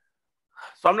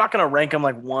 So I'm not going to rank them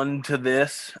like 1 to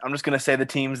this. I'm just going to say the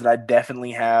teams that I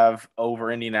definitely have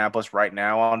over Indianapolis right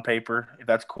now on paper, if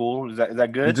that's cool. Is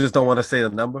that good? You just don't want to say a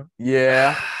number?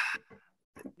 Yeah.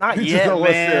 Not You yet, just don't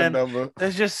want to say a man. number.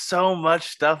 There's just so much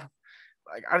stuff.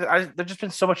 Like there's just been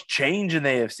so much change in the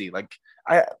AFC. Like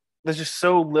there's just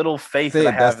so little faith Say that it,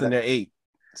 I have. Dustin, they're 8.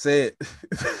 Say it.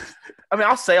 I mean,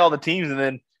 I'll say all the teams and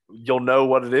then you'll know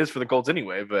what it is for the Colts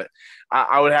anyway. But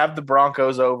I would have the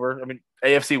Broncos over. I mean,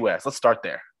 AFC West. Let's start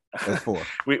there. That's 4.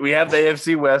 we have the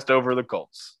AFC West over the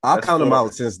Colts. I'll That's count 4. them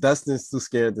out since Dustin's too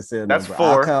scared to say a That's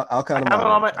number. 4. I'll count them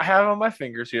out. I have it on my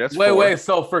fingers here. That's 4. Wait.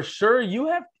 So for sure you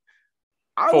have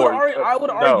 – I would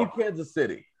argue Kansas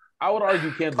City. I would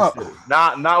argue Kansas City.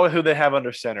 Not with who they have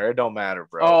under center. It don't matter,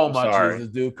 bro. Oh, my Jesus,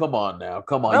 dude. Come on now.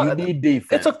 Come on. You need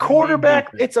defense. It's a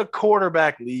quarterback. It's a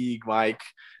quarterback league, Mike.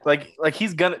 Like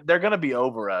they're gonna be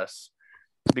over us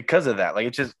because of that. Like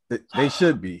it's just they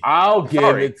should be. I'll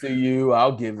give it to you.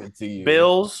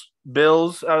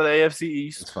 Bills out of the AFC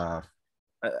East. It's 5.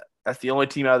 That's the only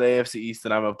team out of the AFC East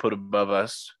that I'm gonna put above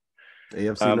us.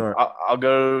 AFC North. I'll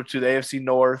go to the AFC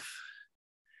North.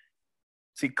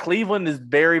 See, Cleveland is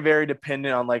very, very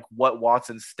dependent on like what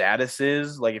Watson's status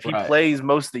is. Like if he plays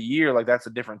most of the year, like that's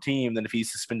a different team than if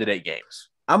he's suspended 8 games.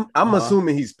 I'm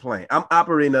assuming he's playing. I'm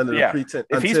operating under the pretense.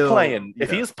 If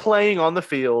he's playing on the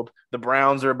field, the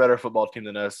Browns are a better football team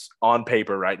than us on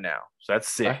paper right now. So that's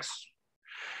 6.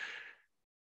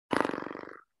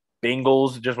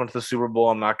 Bengals just went to the Super Bowl.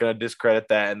 I'm not going to discredit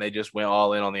that, and they just went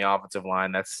all in on the offensive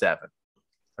line. That's 7.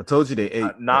 I told you they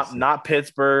 8. Not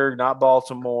Pittsburgh, not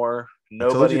Baltimore.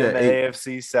 Nobody in the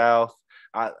AFC South.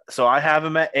 So I have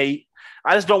them at 8.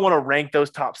 I just don't want to rank those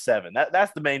top 7.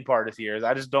 That's the main part of here. Is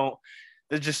I just don't.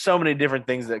 There's just so many different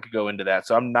things that could go into that.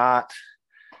 So I'm not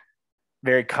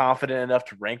very confident enough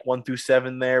to rank 1 through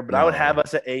 7 there. But I would have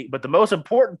us at 8. But the most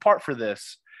important part for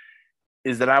this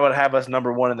is that I would have us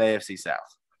number 1 in the AFC South.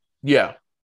 Yeah.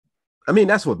 I mean,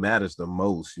 that's what matters the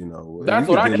most, That's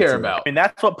what I care about. I mean,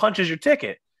 that's what punches your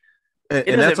ticket.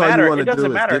 And that's all you want to do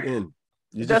is get in.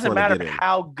 It doesn't matter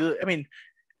how good. I mean,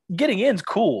 getting in's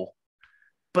cool,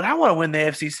 but I want to win the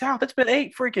AFC South. It's been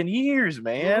 8 freaking years,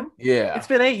 man. Yeah. It's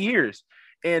been 8 years.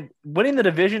 And winning the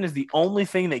division is the only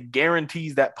thing that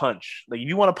guarantees that punch. Like, if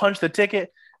you want to punch the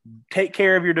ticket, take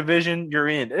care of your division, you're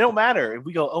in. It don't matter if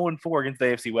we go 0-4 against the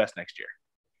AFC West next year.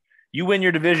 You win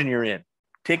your division, you're in.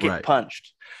 Ticket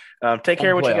punched. Take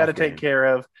care of what you got to take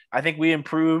care of. I think we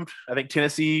improved. I think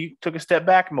Tennessee took a step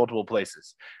back in multiple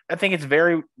places. I think it's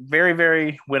very, very,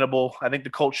 very winnable. I think the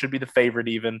Colts should be the favorite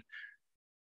even.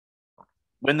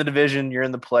 Win the division, you're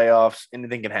in the playoffs.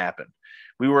 Anything can happen.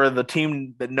 We were the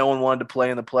team that no one wanted to play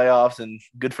in the playoffs, and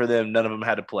good for them. None of them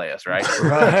had to play us, right?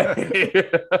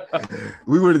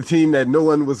 We were the team that no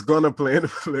one was going to play in the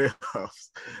playoffs.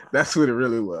 That's what it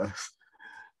really was.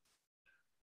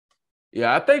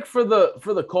 Yeah, I think for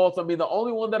the Colts, I mean, the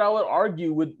only one that I would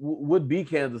argue would be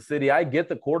Kansas City. I get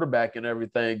the quarterback and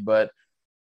everything, but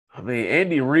I mean,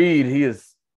 Andy Reid, he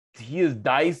is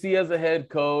dicey as a head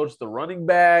coach. The running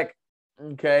back,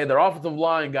 okay, their offensive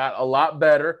line got a lot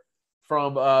better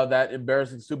from that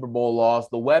embarrassing Super Bowl loss.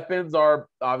 The weapons are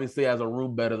obviously as a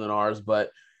room better than ours,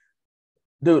 but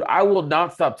dude, I will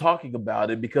not stop talking about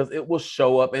it because it will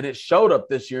show up, and it showed up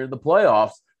this year in the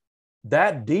playoffs.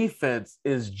 That defense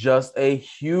is just a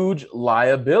huge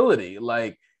liability.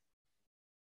 Like,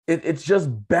 it's just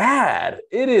bad.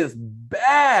 It is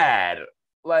bad.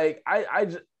 Like, I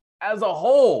just, as a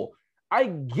whole, I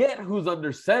get who's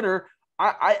under center.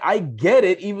 I get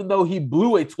it, even though he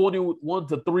blew a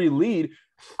 21-3 lead.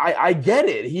 I get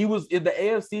it. He was in the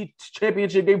AFC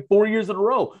Championship game 4 years in a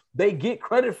row. They get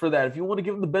credit for that. If you want to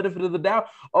give him the benefit of the doubt,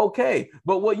 okay.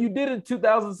 But what you did in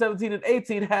 2017 and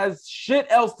 18 has shit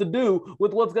else to do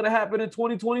with what's going to happen in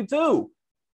 2022.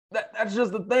 That's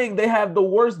just the thing. They have the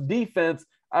worst defense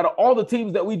out of all the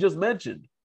teams that we just mentioned.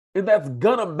 And that's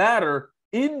going to matter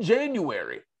in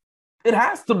January. It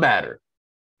has to matter.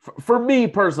 For me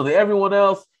personally, everyone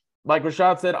else, like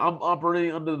Rashad said, I'm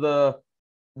operating under the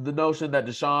notion that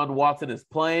Deshaun Watson is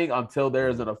playing until there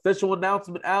is an official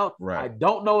announcement out. Right. I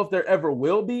don't know if there ever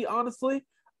will be, honestly.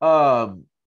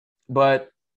 But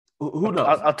who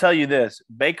knows? I'll tell you this.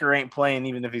 Baker ain't playing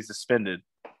even if he's suspended.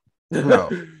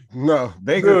 No.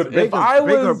 Baker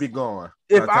be gone.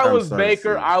 If I was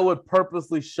Baker, I would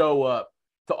purposely show up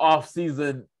to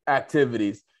off-season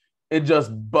activities and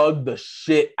just bug the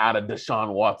shit out of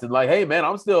Deshaun Watson. Like, hey, man,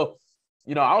 I'm still,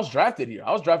 I was drafted here.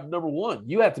 I was drafted number 1.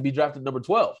 You had to be drafted number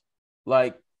 12.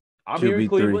 Like, I'm here in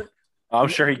Cleveland. I'm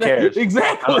sure he cares.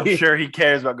 Exactly. I'm sure he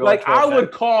cares about going. Like, I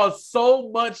would cause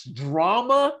so much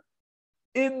drama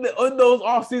in those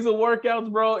off-season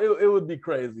workouts, bro. It would be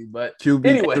crazy. But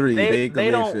anyway,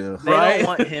 they don't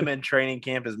want him in training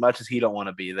camp as much as he don't want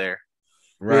to be there.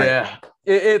 Right. Yeah,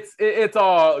 it's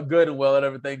all good and well and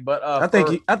everything, but I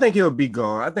think he'll be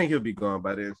gone. I think he'll be gone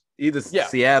by then. Either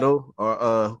Seattle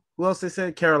or who else they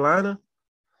said? Carolina.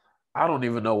 I don't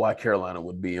even know why Carolina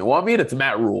would be. Well, I mean, it's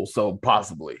Matt Rule, so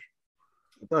possibly.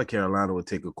 I thought Carolina would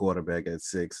take a quarterback at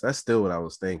 6. That's still what I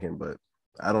was thinking, but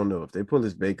I don't know if they pull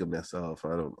this Baker mess off.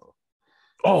 I don't know.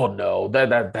 Oh no,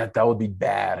 that would be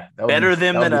bad. Better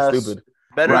them than us. Stupid.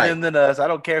 Better them than us. I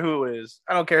don't care who it is.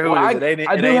 I don't care who it is.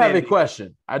 I do have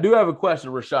a question,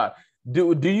 Rashad.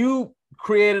 Do you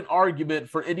create an argument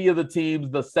for any of the teams,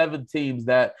 the 7 teams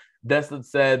that Destin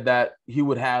said that he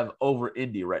would have over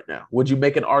Indy right now? Would you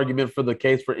make an argument for the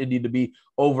case for Indy to be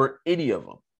over any of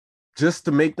them? Just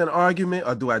to make that argument,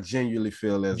 or do I genuinely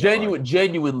feel as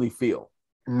genuinely feel?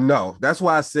 No, that's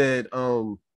why I said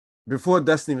before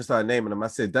Dustin even started naming them, I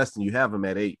said, Dustin, you have him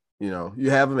at 8. You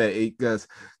have him at 8 because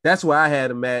that's where I had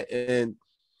him at. And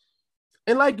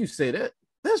like you said,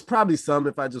 there's probably some,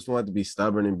 if I just wanted to be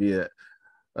stubborn and be a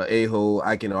a-hole,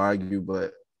 I can argue.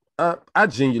 But I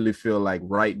genuinely feel like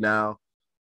right now,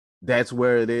 that's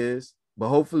where it is. But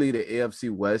hopefully the AFC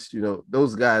West,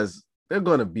 those guys, they're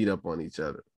going to beat up on each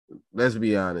other. Let's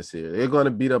be honest here. They're going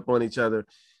to beat up on each other.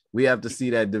 We have to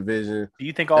see that division. Do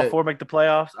you think all 4 make the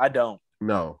playoffs? I don't.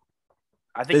 No.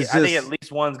 I think at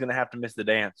least one's going to have to miss the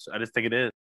dance. I just think it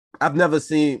is.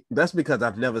 That's because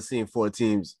I've never seen 4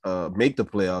 teams make the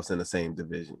playoffs in the same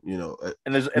division,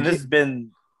 And this has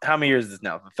been, how many years is this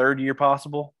now? The 3rd year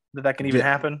possible that can even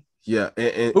happen? Yeah.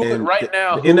 And right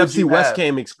now, the NFC West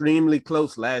came extremely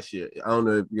close last year. I don't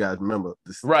know if you guys remember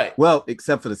this. Right. Well,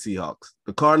 except for the Seahawks.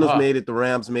 The Cardinals made it, the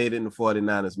Rams made it, and the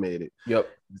 49ers made it. Yep.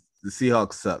 The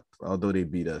Seahawks sucked, although they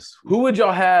beat us. Who would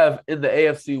y'all have in the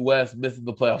AFC West missing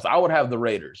the playoffs? I would have the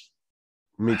Raiders.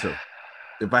 Me too.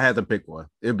 If I had to pick one,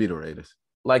 it'd be the Raiders.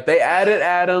 Like, they added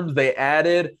Adams. They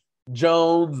added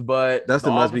Jones, but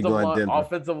Dustin must be going Denver.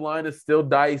 Offensive line is still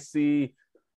dicey.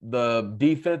 The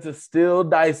defense is still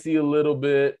dicey a little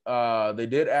bit. They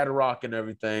did add a rock and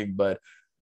everything, but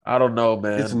I don't know,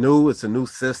 man. It's new. It's a new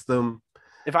system.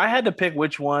 If I had to pick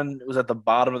which one was at the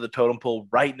bottom of the totem pole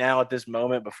right now at this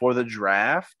moment before the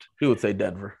draft, he would say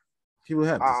Denver. He would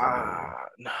have to say Denver.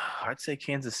 No, I'd say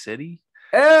Kansas City.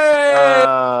 Hey,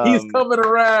 he's coming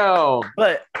around.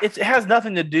 But it has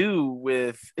nothing to do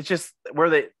with – it's just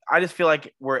where I just feel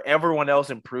like where everyone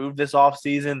else improved this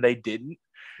offseason, they didn't.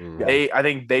 I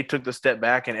think they took the step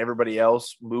back and everybody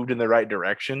else moved in the right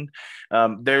direction.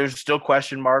 There's still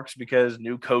question marks because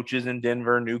new coaches in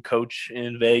Denver, new coach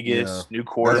in Vegas, new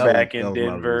quarterback in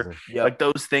Denver. Like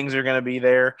those things are going to be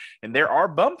there. And there are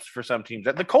bumps for some teams.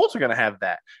 The Colts are going to have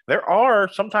that. There are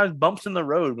sometimes bumps in the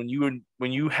road when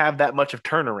you have that much of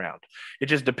turnaround. It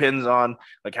just depends on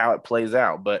like how it plays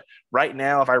out. But right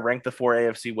now, if I rank the 4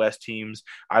 AFC West teams,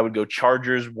 I would go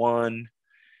Chargers 1.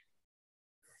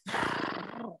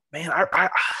 Man, I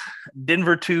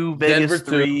Denver 2, Vegas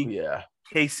 3,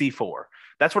 KC 4.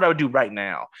 That's what I would do right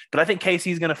now. But I think KC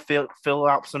is going to fill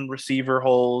out some receiver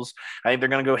holes. I think they're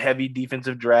going to go heavy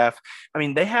defensive draft. I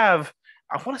mean, they have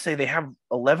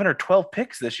 11 or 12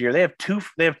 picks this year. They have two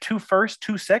firsts,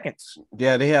 2 seconds.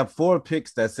 Yeah, they have 4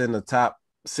 picks that's in the top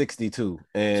 62.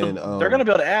 And so they're going to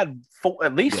be able to add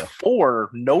at least 4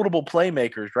 notable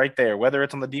playmakers right there, whether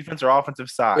it's on the defense or offensive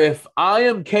side. If I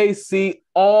am KC,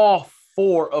 all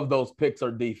 4 of those picks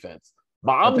are defense.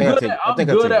 But I'm good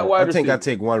at wide receiver. I think I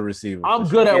take one receiver. I'm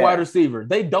good at wide receiver.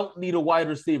 They don't need a wide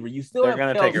receiver. You still have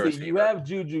Kelsey. You have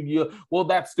Juju. Well,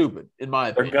 that's stupid, in my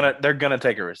opinion. They're gonna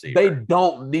take a receiver. They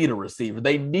don't need a receiver.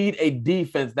 They need a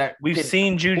defense that we've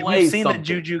seen Juju. We've seen that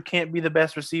Juju can't be the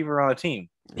best receiver on a team.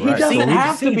 He doesn't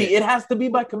have to be. It has to be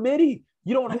by committee.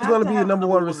 You don't have to be a number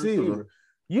one receiver.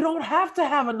 You don't have to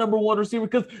have a number one receiver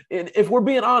because if we're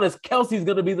being honest, Kelsey's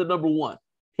going to be the number one.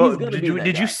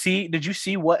 Did you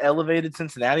see what elevated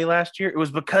Cincinnati last year? It was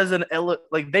because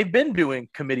they've been doing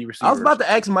committee receivers. I was about to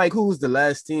ask Mike, who's the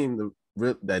last team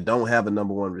that don't have a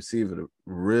number one receiver to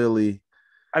really?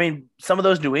 I mean, some of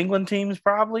those New England teams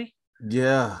probably.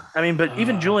 Yeah. I mean, but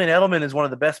even Julian Edelman is one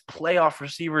of the best playoff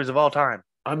receivers of all time.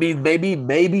 I mean,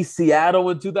 maybe Seattle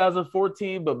in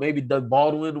 2014, but maybe Doug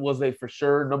Baldwin was a for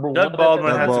sure number one. Doug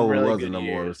Baldwin had some really good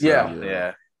years.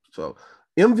 Yeah. So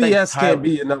MVS can't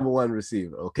be a number one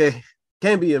receiver, okay?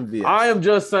 Can't be MVS. I am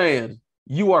just saying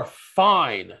you are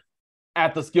fine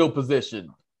at the skill position.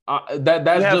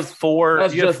 That's just 4.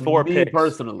 That's just 4 me picks.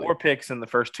 Personally. 4 picks in the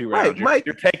first 2 rounds. Mike,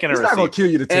 you're taking a receiver. It's not gonna kill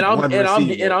you to take one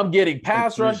receiver. And I'm getting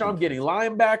pass rush. I'm getting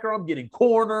linebacker. I'm getting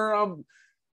corner.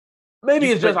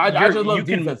 Maybe it's just I just love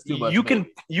defense too much.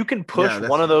 You can push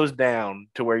one of those down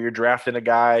to where you're drafting a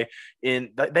guy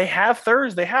in. They have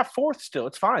thirds, they have fourth still.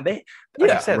 It's fine. They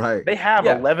have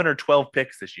 11 or 12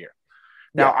 picks this year.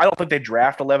 Now I don't think they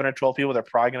draft 11 or 12 people. They're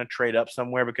probably going to trade up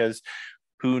somewhere because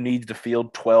who needs to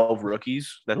field 12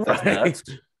 rookies? That's nuts.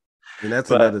 And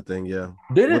that's another thing. Yeah.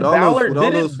 Didn't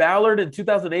Ballard in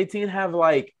 2018 have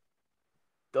like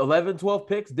 11, 12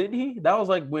 picks, didn't he? That was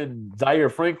like when Zaire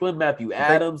Franklin, Matthew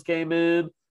Adams came in.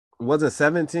 Wasn't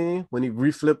 17 when he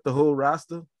reflipped the whole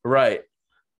roster? Right.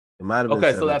 It might have been.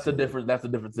 Okay, 17. So that's a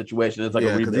different situation. It's like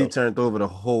a rebuild. He turned over the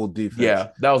whole defense.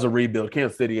 Yeah, that was a rebuild.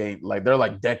 Kansas City ain't they're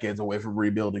like decades away from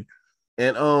rebuilding.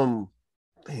 And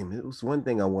it was one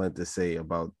thing I wanted to say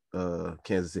about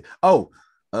Kansas City. Oh,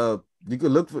 you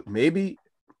could look for maybe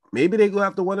they go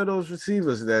after one of those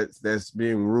receivers that's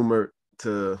being rumored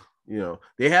to.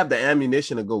 They have the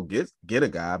ammunition to go get a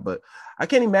guy, but I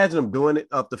can't imagine them doing it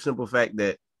off the simple fact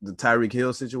that the Tyreek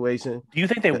Hill situation. Do you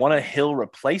think they want a Hill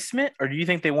replacement, or do you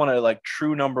think they want a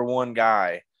true number one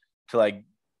guy to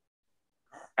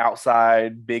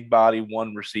outside big body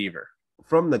one receiver?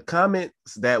 From the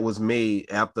comments that was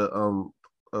made after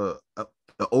the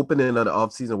opening of the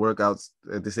offseason workouts,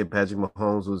 they say Patrick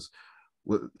Mahomes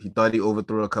he thought he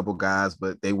overthrew a couple guys,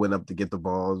 but they went up to get the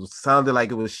ball. It sounded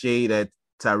like it was shade at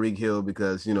Tyreek Hill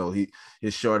because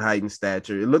his short height and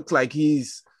stature. It looks like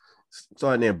he's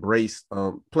starting to embrace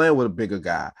playing with a bigger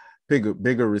guy,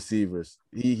 bigger receivers.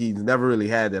 He's never really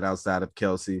had that outside of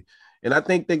Kelsey, and I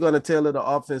think they're going to tailor the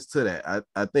offense to that.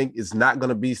 I think it's not going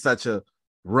to be such a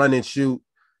run and shoot,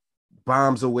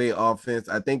 bombs away offense.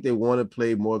 I think they want to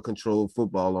play more controlled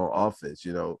football on offense.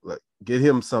 Get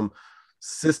him some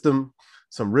system,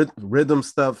 some rhythm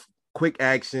stuff, quick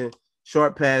action,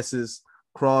 short passes.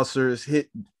 Crossers, hit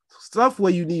stuff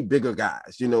where you need bigger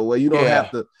guys, where you don't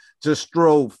have to just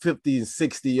throw 50 and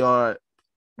 60-yard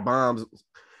bombs.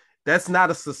 That's not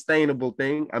a sustainable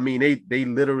thing. I mean, they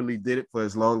literally did it for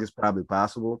as long as probably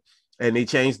possible, and they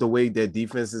changed the way that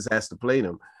defenses has to play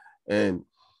them. And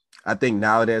I think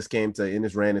nowadays came to and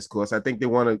it's ran its course. I think they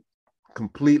want to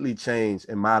completely change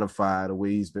and modify the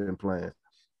way he's been playing.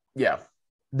 Yeah,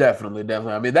 definitely.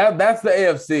 I mean, that's the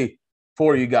AFC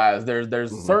for you guys.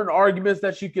 There's certain arguments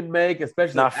that you can make,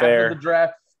 especially Not after fair. the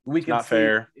draft. We can Not see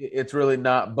fair. it's really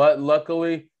not. But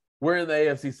luckily, we're in the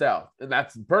AFC South, and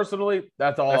that's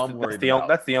all I'm worried about.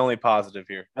 That's the only positive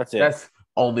here. That's it. That's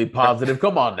only positive.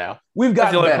 Come on now, we've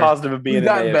That's the gotten only better. positive of being in the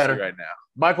AFC better right now.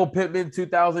 Michael Pittman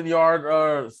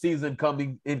 2,000-yard season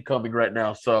incoming right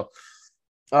now. So,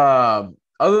 other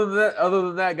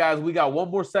than that, guys, we got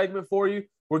one more segment for you.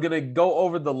 We're gonna go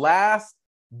over the last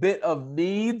bit of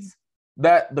needs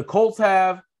that the Colts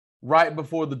have right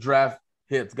before the draft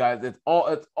hits, guys. It's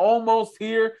almost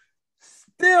here.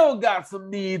 Still got some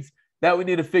needs that we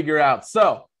need to figure out.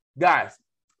 So, guys,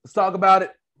 let's talk about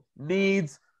it.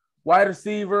 Needs, wide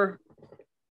receiver,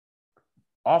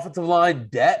 offensive line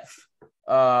depth.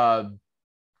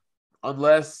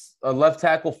 Unless a left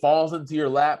tackle falls into your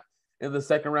lap in the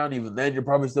second round, even then you're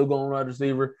probably still going wide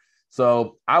receiver.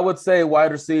 So I would say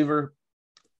wide receiver,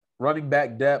 running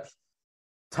back depth,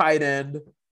 tight end,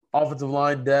 offensive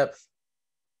line depth.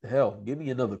 Hell, give me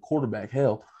another quarterback.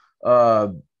 Hell,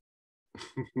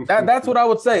 that's what I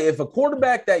would say. If a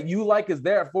quarterback that you like is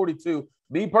there at 42,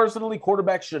 me personally,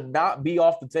 quarterback should not be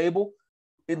off the table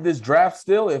in this draft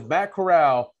still. If Matt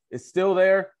Corral is still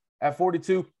there at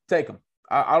 42, take him.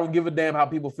 I don't give a damn how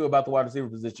people feel about the wide receiver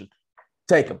position.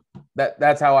 Take him.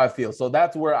 That's how I feel. So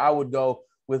that's where I would go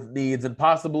with needs, and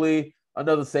possibly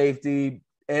another safety,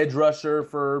 edge rusher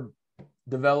for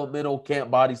developmental camp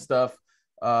body stuff.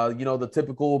 The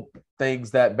typical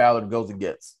things that Ballard goes and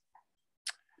gets.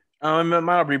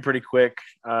 Mine'll be pretty quick.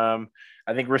 I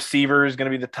think receiver is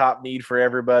going to be the top need for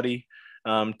everybody.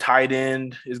 Tight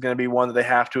end is going to be one that they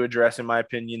have to address, in my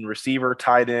opinion. Receiver,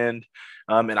 tight end.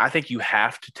 And I think you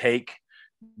have to take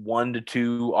 1 to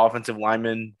 2 offensive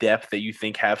linemen depth that you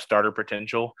think have starter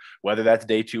potential, whether that's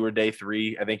day 2 or day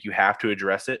 3. I think you have to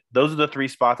address it. Those are the 3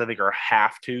 spots I think are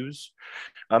have tos.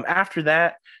 After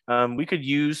that, we could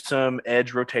use some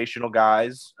edge rotational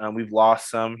guys. We've lost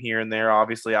some here and there.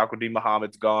 Obviously, Aquadine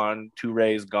Muhammad's gone.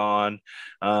 Touré's gone.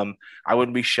 I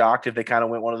wouldn't be shocked if they kind of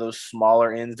went one of those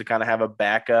smaller ends to kind of have a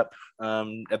backup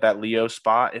at that Leo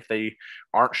spot if they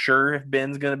aren't sure if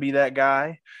Ben's going to be that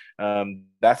guy.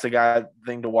 That's a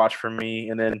thing to watch for me.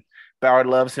 And then Ballard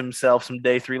loves himself some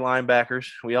day 3 linebackers.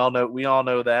 We all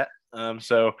know that.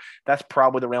 So that's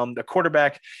probably the realm. The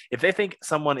quarterback, if they think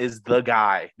someone is the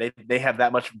guy, they have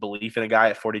that much belief in a guy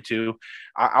at 42.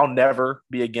 I'll never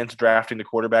be against drafting the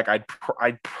quarterback. I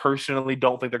personally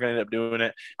don't think they're going to end up doing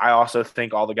it. I also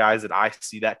think all the guys that I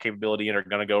see that capability in are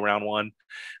going to go round 1.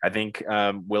 I think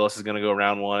Willis is going to go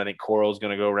round 1. I think Coral is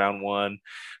going to go round 1.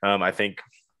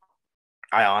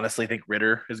 I honestly think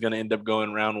Ritter is going to end up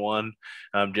going round 1,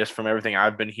 just from everything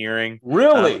I've been hearing.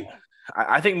 Really?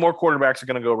 I think more quarterbacks are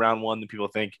going to go round 1 than people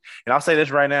think. And I'll say this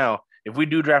right now. If we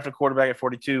do draft a quarterback at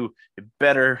 42, it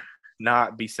better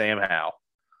not be Sam Howell.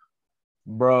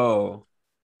 Bro,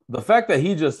 the fact that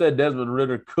he just said Desmond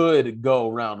Ritter could go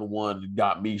round 1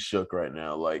 got me shook right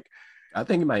now. Like, I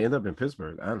think he might end up in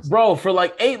Pittsburgh, honestly. Bro, for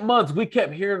like 8 months, we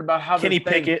kept hearing about how Kenny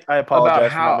Pickett, I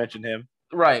apologize for not mentioning him.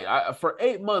 Right. For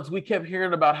 8 months, we kept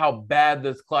hearing about how bad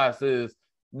this class is.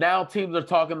 Now teams are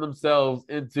talking themselves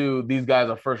into these guys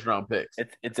are first-round picks.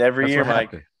 It's every year,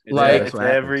 Mike. It's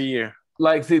every year.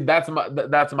 Like, see, that's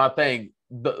my thing.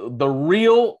 The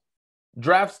real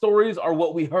draft stories are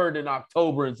what we heard in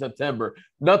October and September.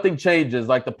 Nothing changes.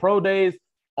 Like the pro days,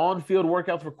 on-field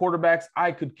workouts for quarterbacks,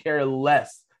 I could care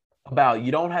less about.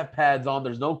 You don't have pads on.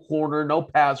 There's no corner, no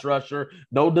pass rusher,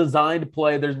 no designed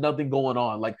play. There's nothing going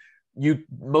on. Like,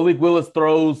 Malik Willis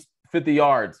throws 50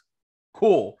 yards.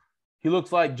 Cool. He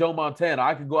looks like Joe Montana.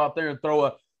 I could go out there and throw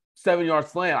a 7-yard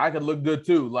slant. I could look good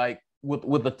too, like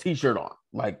with a t-shirt on.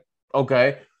 Like,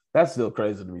 okay, that's still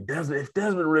crazy to me. If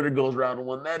Desmond Ritter goes round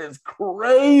 1, that is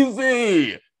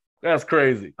crazy. That's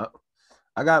crazy.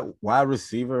 I got wide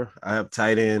receiver. I have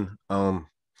tight end. The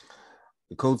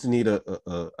Colts need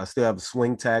I still have a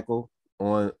swing tackle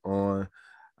on.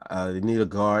 They need a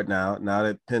guard now. Now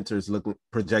that Pinter's looking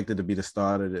projected to be the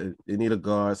starter, they need a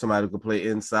guard, somebody who can play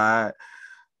inside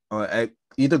or at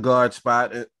either guard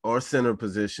spot or center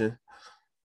position.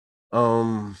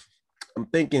 I'm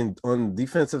thinking on the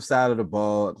defensive side of the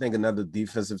ball, I think another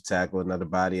defensive tackle, another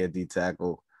body at D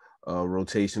tackle,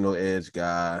 rotational edge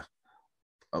guy.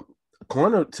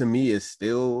 Corner to me is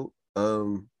still,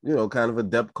 kind of a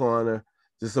depth corner.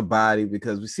 Just a body,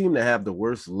 because we seem to have the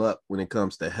worst luck when it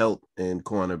comes to health and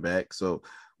cornerback. So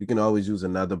we can always use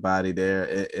another body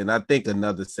there. And I think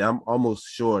I'm almost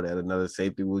sure that another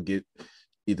safety will get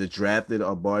either drafted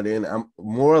or bought in. I'm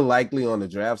more likely on the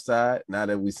draft side now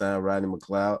that we signed Rodney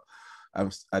McLeod.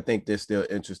 I think they're still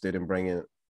interested in bringing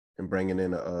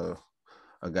in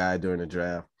a guy during the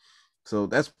draft. So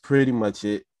that's pretty much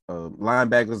it.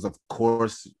 Linebackers, of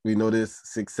course, we know this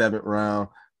 6th, 7th round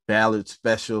Ballard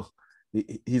special.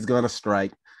 He's gonna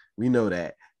strike. We know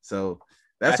that. So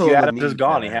that's Matthew all. Adams is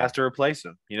gone. He has to replace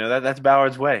him. That's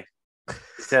Ballard's way.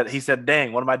 He said,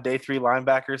 "Dang, one of my day 3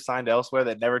 linebackers signed elsewhere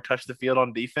that never touched the field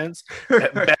on defense.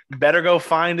 Better go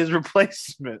find his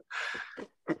replacement."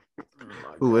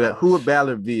 Who would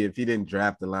Ballard be if he didn't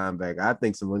draft the linebacker? I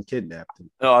think someone kidnapped him.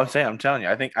 No, I'm telling you,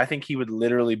 I think he would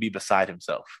literally be beside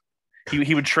himself.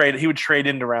 He would trade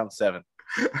into round 7.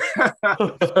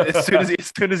 as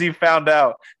soon as he found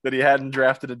out that he hadn't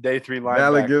drafted a day 3 linebacker.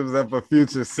 Ballard gives up a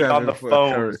future 7 on the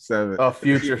phone. 7. A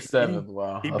future 7th.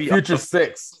 Wow. He'd A be future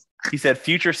 6th. He said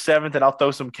future 7th, and I'll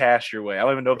throw some cash your way. I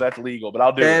don't even know if that's legal, but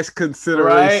I'll do cash it.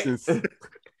 considerations. Right?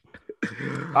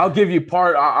 I'll give you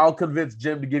part. I'll convince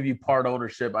Jim to give you part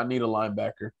ownership. I need a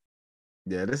linebacker.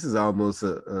 Yeah, this is almost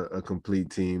a complete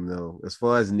team, though. As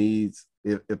far as needs,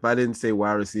 if I didn't say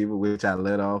wide receiver, which I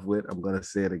led off with, I'm gonna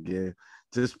say it again.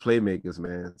 Just playmakers,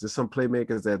 man. Just some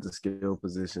playmakers at the skill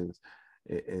positions,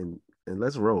 and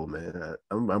let's roll, man.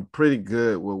 I'm pretty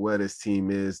good with where this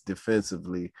team is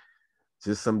defensively.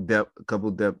 Just some depth, a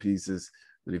couple depth pieces.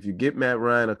 But if you get Matt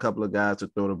Ryan, a couple of guys to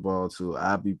throw the ball to,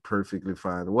 I'll be perfectly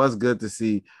fine. It was good to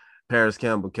see Paris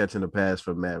Campbell catching a pass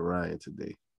from Matt Ryan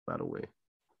today, by the way.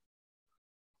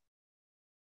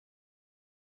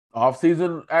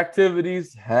 Off-season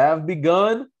activities have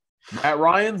begun. Matt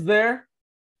Ryan's there.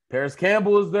 Paris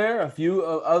Campbell is there. A few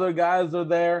other guys are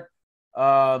there.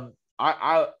 I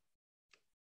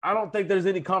don't think there's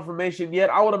any confirmation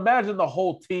yet. I would imagine the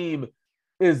whole team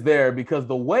is there because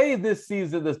the way this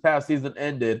past season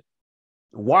ended,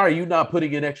 why are you not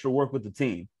putting in extra work with the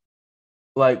team?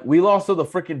 Like, we lost to the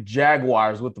freaking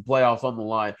Jaguars with the playoffs on the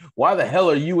line. Why the hell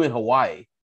are you in Hawaii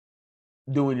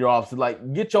doing your offseason?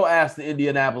 Like, get your ass to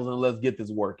Indianapolis and let's get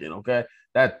this working, okay?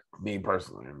 That, me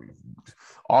personally,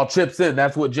 all chips in.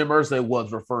 That's what Jim Irsay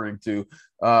was referring to.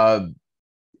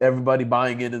 Everybody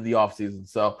buying into the offseason.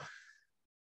 So,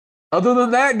 other than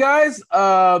that, guys,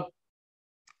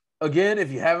 again,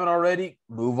 if you haven't already,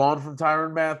 move on from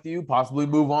Tyrann Mathieu, possibly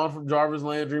move on from Jarvis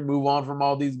Landry, move on from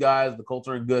all these guys. The Colts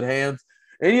are in good hands.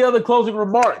 Any other closing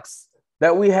remarks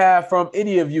that we have from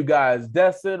any of you guys?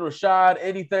 Destin, Rashad,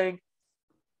 anything?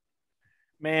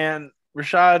 Man,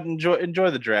 Rashad, enjoy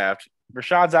the draft.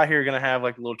 Rashad's out here going to have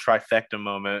like a little trifecta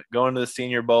moment, going to the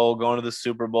Senior Bowl, going to the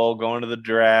Super Bowl, going to the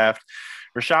draft.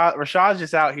 Rashad's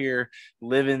just out here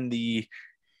living the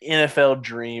NFL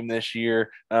dream this year.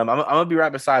 I'm gonna be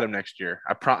right beside him next year.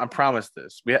 I promise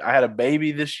this. I had a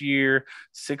baby this year,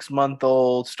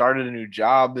 6-month-old. Started a new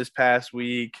job this past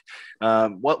week.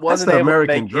 What wasn't able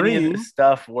American to make any of this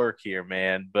stuff work here,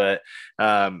 man. But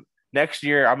next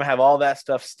year I'm gonna have all that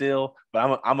stuff still.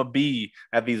 But I'm gonna be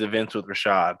at these events with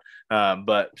Rashad.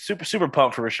 But super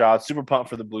pumped for Rashad. Super pumped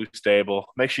for the Blue Stable.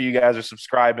 Make sure you guys are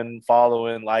subscribing,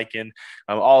 following, liking.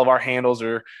 All of our handles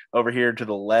are over here to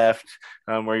the left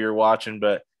where you're watching.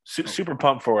 But super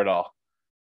pumped for it all.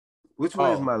 Which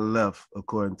way is my left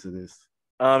according to this?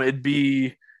 It'd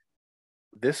be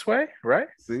this way, right?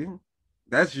 See,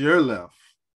 that's your left.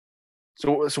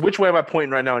 So which way am I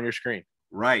pointing right now on your screen?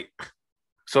 Right.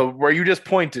 So where you just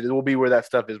pointed, it will be where that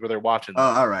stuff is, where they're watching. Oh,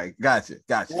 all right. Gotcha.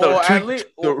 Well, at least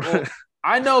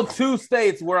I know 2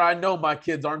 states where I know my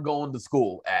kids aren't going to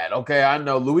school at. Okay, I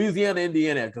know Louisiana,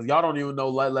 Indiana, because y'all don't even know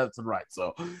left and right.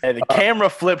 So, hey, the camera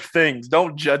flipped things.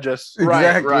 Don't judge us.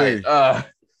 Exactly. Right.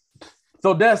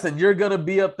 So, Destin, you're gonna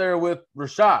be up there with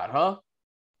Rashad, huh?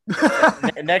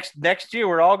 next year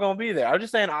we're all gonna be there. I'm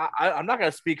just saying I'm not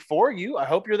gonna speak for you. I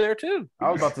hope you're there too.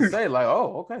 I was about to say, like,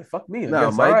 oh, okay, fuck me.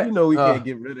 No, Mike, right. You know we can't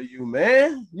get rid of you,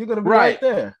 man. You're gonna be right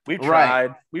there. We've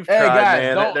tried. We've tried,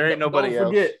 guys, man. There ain't nobody don't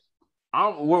forget,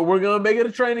 else. We're gonna make it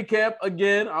a training camp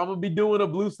again. I'm gonna be doing a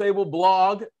Blue Stable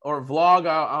blog or vlog.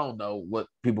 I don't know what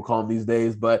people call them these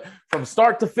days, but from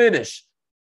start to finish,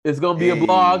 it's gonna be a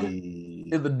blog.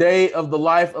 In the day of the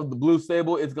life of the Blue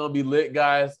Stable, it's gonna be lit,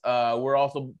 guys. We're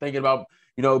also thinking about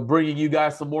bringing you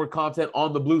guys some more content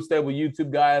on the Blue Stable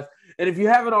YouTube, guys. And if you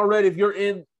haven't already, if you're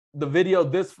in the video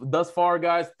thus far,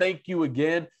 guys, thank you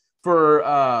again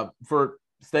for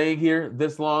staying here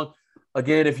this long.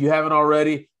 Again, if you haven't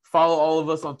already, follow all of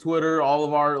us on Twitter. All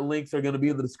of our links are going to be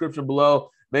in the description below.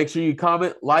 Make sure you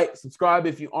comment, like, subscribe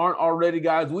if you aren't already,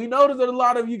 guys. We noticed that a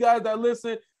lot of you guys that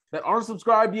listen that aren't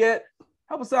subscribed yet.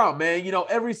 Help us out, man.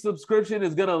 Every subscription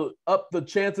is gonna up the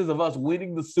chances of us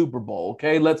winning the Super Bowl.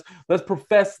 Okay, let's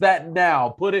profess that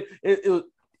now. Put it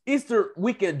Easter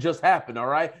weekend just happened, all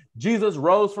right? Jesus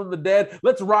rose from the dead.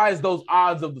 Let's rise those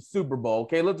odds of the Super Bowl,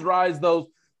 okay? Let's rise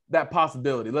that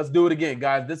possibility. Let's do it again,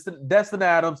 guys. This is Destin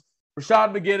Adams,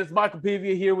 Rashad McGinnis, Michael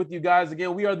Pivia here with you guys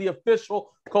again. We are the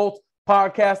official Colts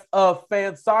podcast of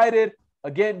Fansided.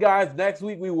 Again, guys, next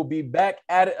week we will be back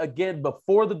at it again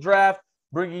before the draft,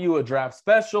 bringing you a draft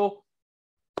special.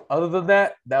 Other than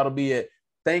that, that'll be it.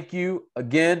 Thank you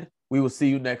again. We will see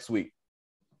you next week.